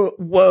 "Oh,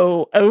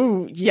 whoa.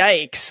 Oh,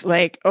 yikes.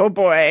 Like, oh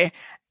boy."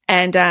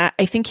 And,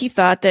 I think he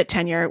thought that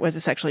tenure was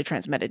a sexually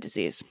transmitted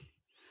disease.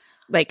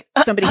 Like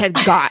somebody had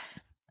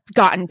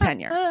gotten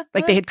tenure,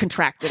 like they had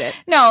contracted it.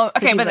 No,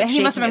 okay, but he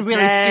must have been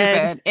really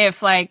stupid.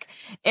 If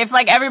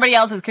everybody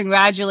else is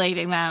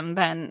congratulating them,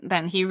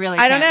 then he really.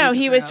 I don't know.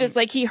 He was just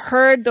like he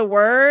heard the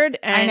word,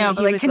 and I know,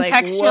 but like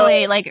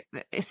contextually,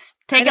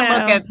 take a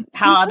look at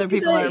how other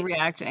people are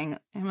reacting.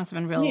 It must have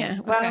been really. Yeah.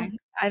 Well, okay.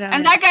 I don't know.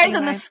 And that guy's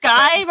in the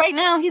sky right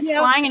now. He's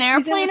flying an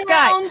airplane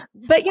around.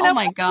 But oh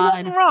my god,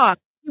 he wasn't wrong.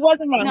 He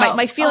wasn't wrong.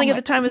 My feeling at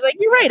the time was like,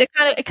 you're right.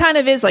 It kind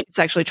of is like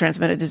sexually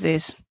transmitted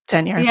disease.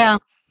 Tenure. Yeah.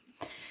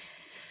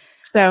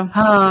 So,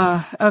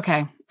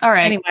 okay. All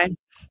right. Anyway.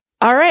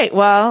 All right.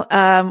 Well,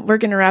 we're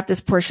going to wrap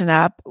this portion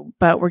up,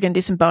 but we're going to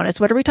do some bonus.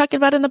 What are we talking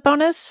about in the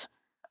bonus?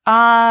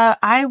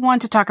 I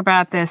want to talk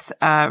about this,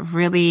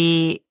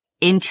 really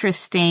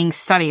interesting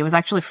study. It was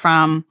actually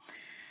from,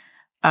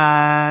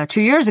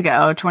 2 years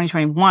ago,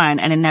 2021,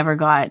 and it never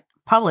got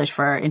published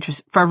for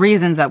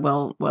reasons that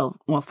we'll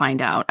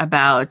find out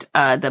about,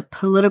 the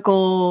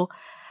political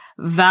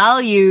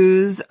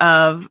values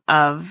of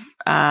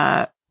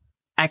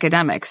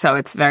academics. So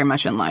it's very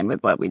much in line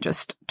with what we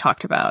just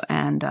talked about.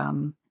 And,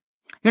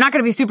 you're not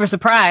going to be super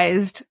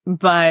surprised,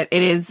 but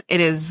it's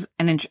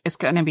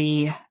going to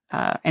be,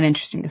 an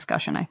interesting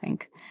discussion, I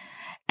think.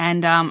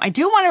 And, I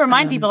do want to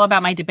remind people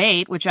about my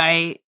debate, which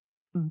by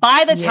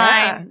the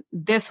time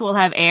this will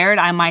have aired,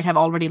 I might have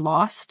already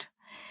lost,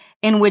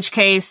 in which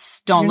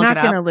case don't look it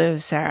up. You're not going to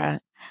lose, Sarah.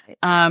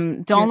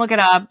 Don't look it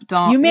up.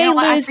 Don't. You may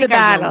lose the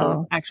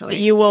battle, actually.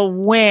 But you will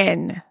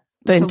win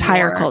the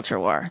entire culture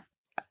war.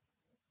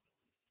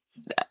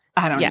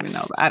 I don't even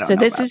know. I don't so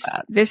know this about is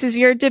that. This is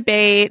your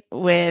debate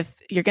with.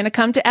 You're going to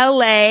come to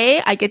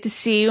LA. I get to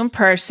see you in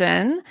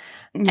person,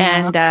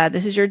 and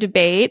this is your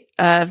debate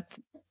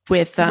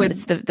with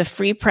it's the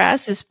Free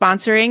Press is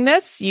sponsoring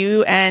this.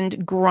 You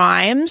and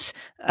Grimes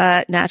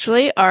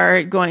naturally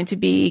are going to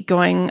be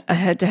going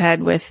head to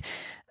head with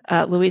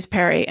Louise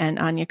Perry and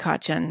Anya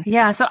Kachin.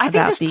 Yeah, so I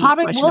think this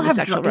probably will have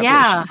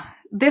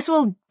this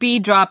will be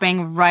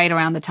dropping right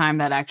around the time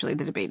that actually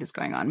the debate is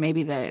going on.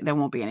 Maybe there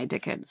won't be any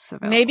tickets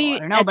available. Maybe I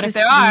don't know, but if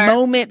there are,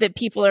 moment that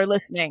people are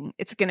listening,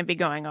 it's going to be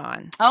going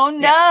on. Oh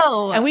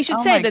no! Yeah. And we should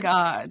say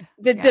that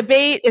the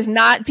debate is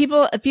not.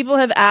 People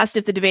have asked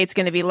if the debate's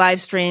going to be live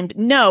streamed.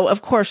 No,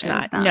 of course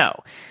not. No,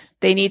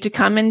 they need to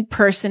come in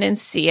person and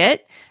see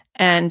it.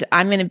 And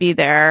I'm going to be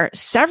there.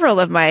 Several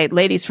of my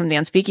ladies from the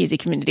Unspeakeasy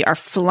community are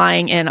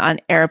flying in on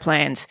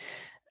airplanes,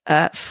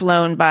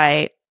 flown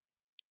by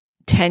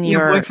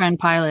tenure boyfriend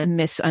pilot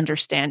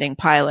misunderstanding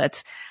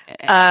pilots.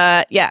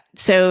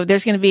 So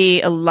there's going to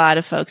be a lot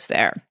of folks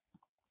there,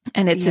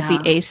 and it's at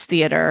the Ace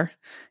Theater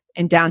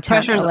in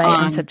downtown LA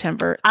on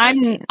September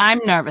 13th. I'm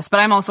nervous, but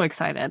I'm also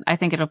excited. I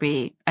think it'll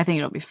be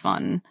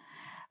fun.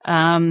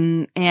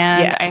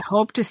 I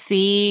hope to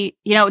see,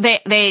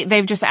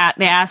 they've just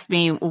they asked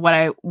me what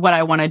I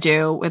want to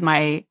do with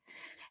my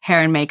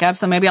hair and makeup.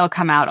 So maybe I'll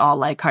come out all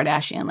like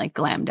Kardashian, like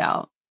glammed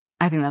out.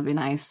 I think that'd be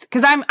nice.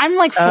 Cause I'm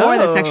like for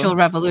the sexual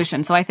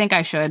revolution. So I think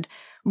I should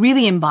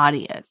really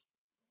embody it.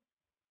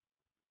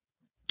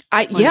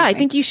 I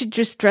think you should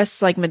just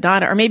dress like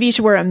Madonna, or maybe you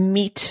should wear a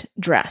meat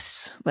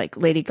dress like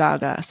Lady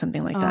Gaga,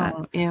 something like that.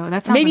 Ew,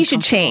 that sounds maybe you should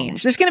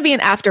change. There's going to be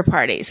an after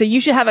party. So you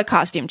should have a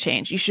costume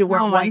change. You should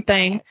wear one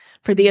thing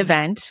for the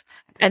event,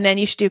 and then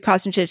you should do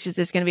costume change because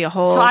there's going to be a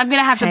whole. So I'm going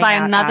to have to buy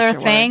another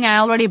thing. I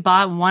already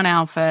bought one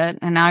outfit,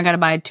 and now I got to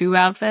buy 2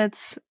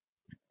 outfits.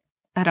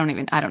 I don't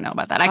know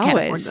about that. I can't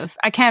afford this.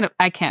 I can't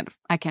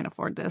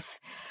afford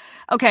this.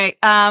 Okay.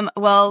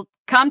 Well,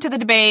 come to the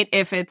debate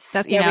if it's,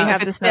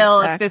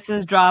 if this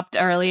is dropped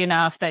early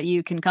enough that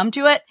you can come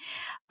to it.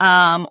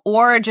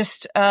 Or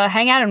just,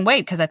 hang out and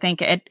wait. Cause I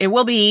think it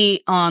will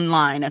be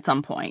online at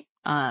some point.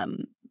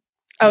 It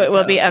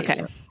will be.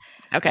 Okay.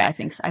 Okay. I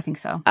think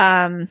so.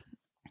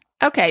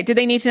 Okay. Do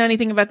they need to know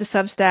anything about the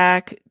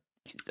Substack?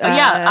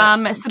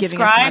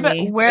 Subscribe.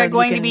 We're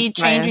going to be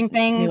changing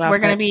things. We're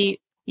going to be,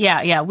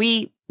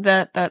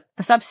 the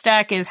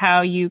Substack is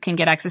how you can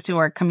get access to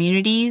our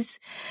communities,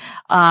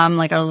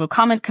 like our little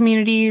comment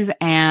communities.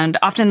 And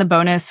often in the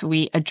bonus,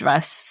 we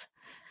address,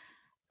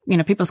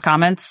 people's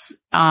comments.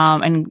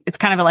 And it's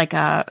kind of like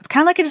a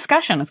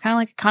discussion. It's kind of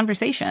like a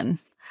conversation,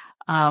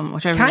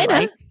 which I really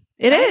like.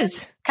 It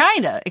is.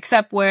 Kinda,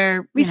 except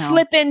where we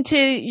slip into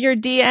your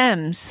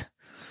DMs.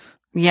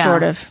 Yeah.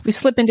 Sort of. We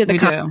slip into the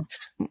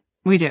comments.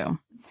 We do.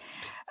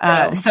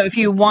 So if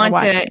you want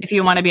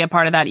to be a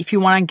part of that, if you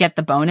want to get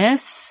the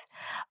bonus,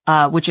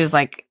 which is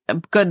like a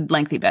good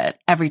lengthy bit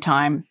every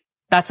time,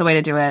 that's the way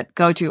to do it.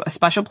 Go to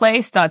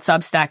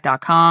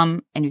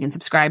aspecialplace.substack.com and you can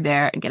subscribe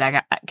there and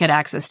get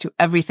access to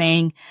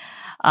everything.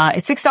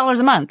 It's $6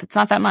 a month. It's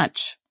not that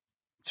much.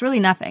 It's really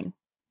nothing.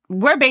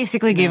 we're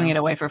basically giving it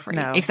away for free,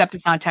 No. except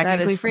it's not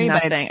technically free,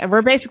 nothing. but it's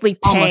we're basically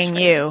paying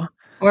free. you.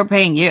 We're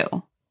paying you.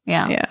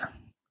 Yeah. Yeah.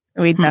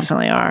 We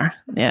definitely are.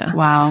 Yeah.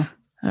 Wow.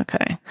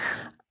 Okay.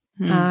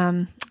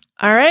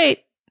 All right.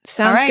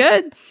 Sounds All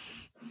right. good.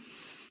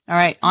 All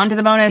right. On to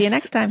the bonus. See you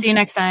next time. See you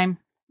next time.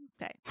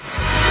 Okay.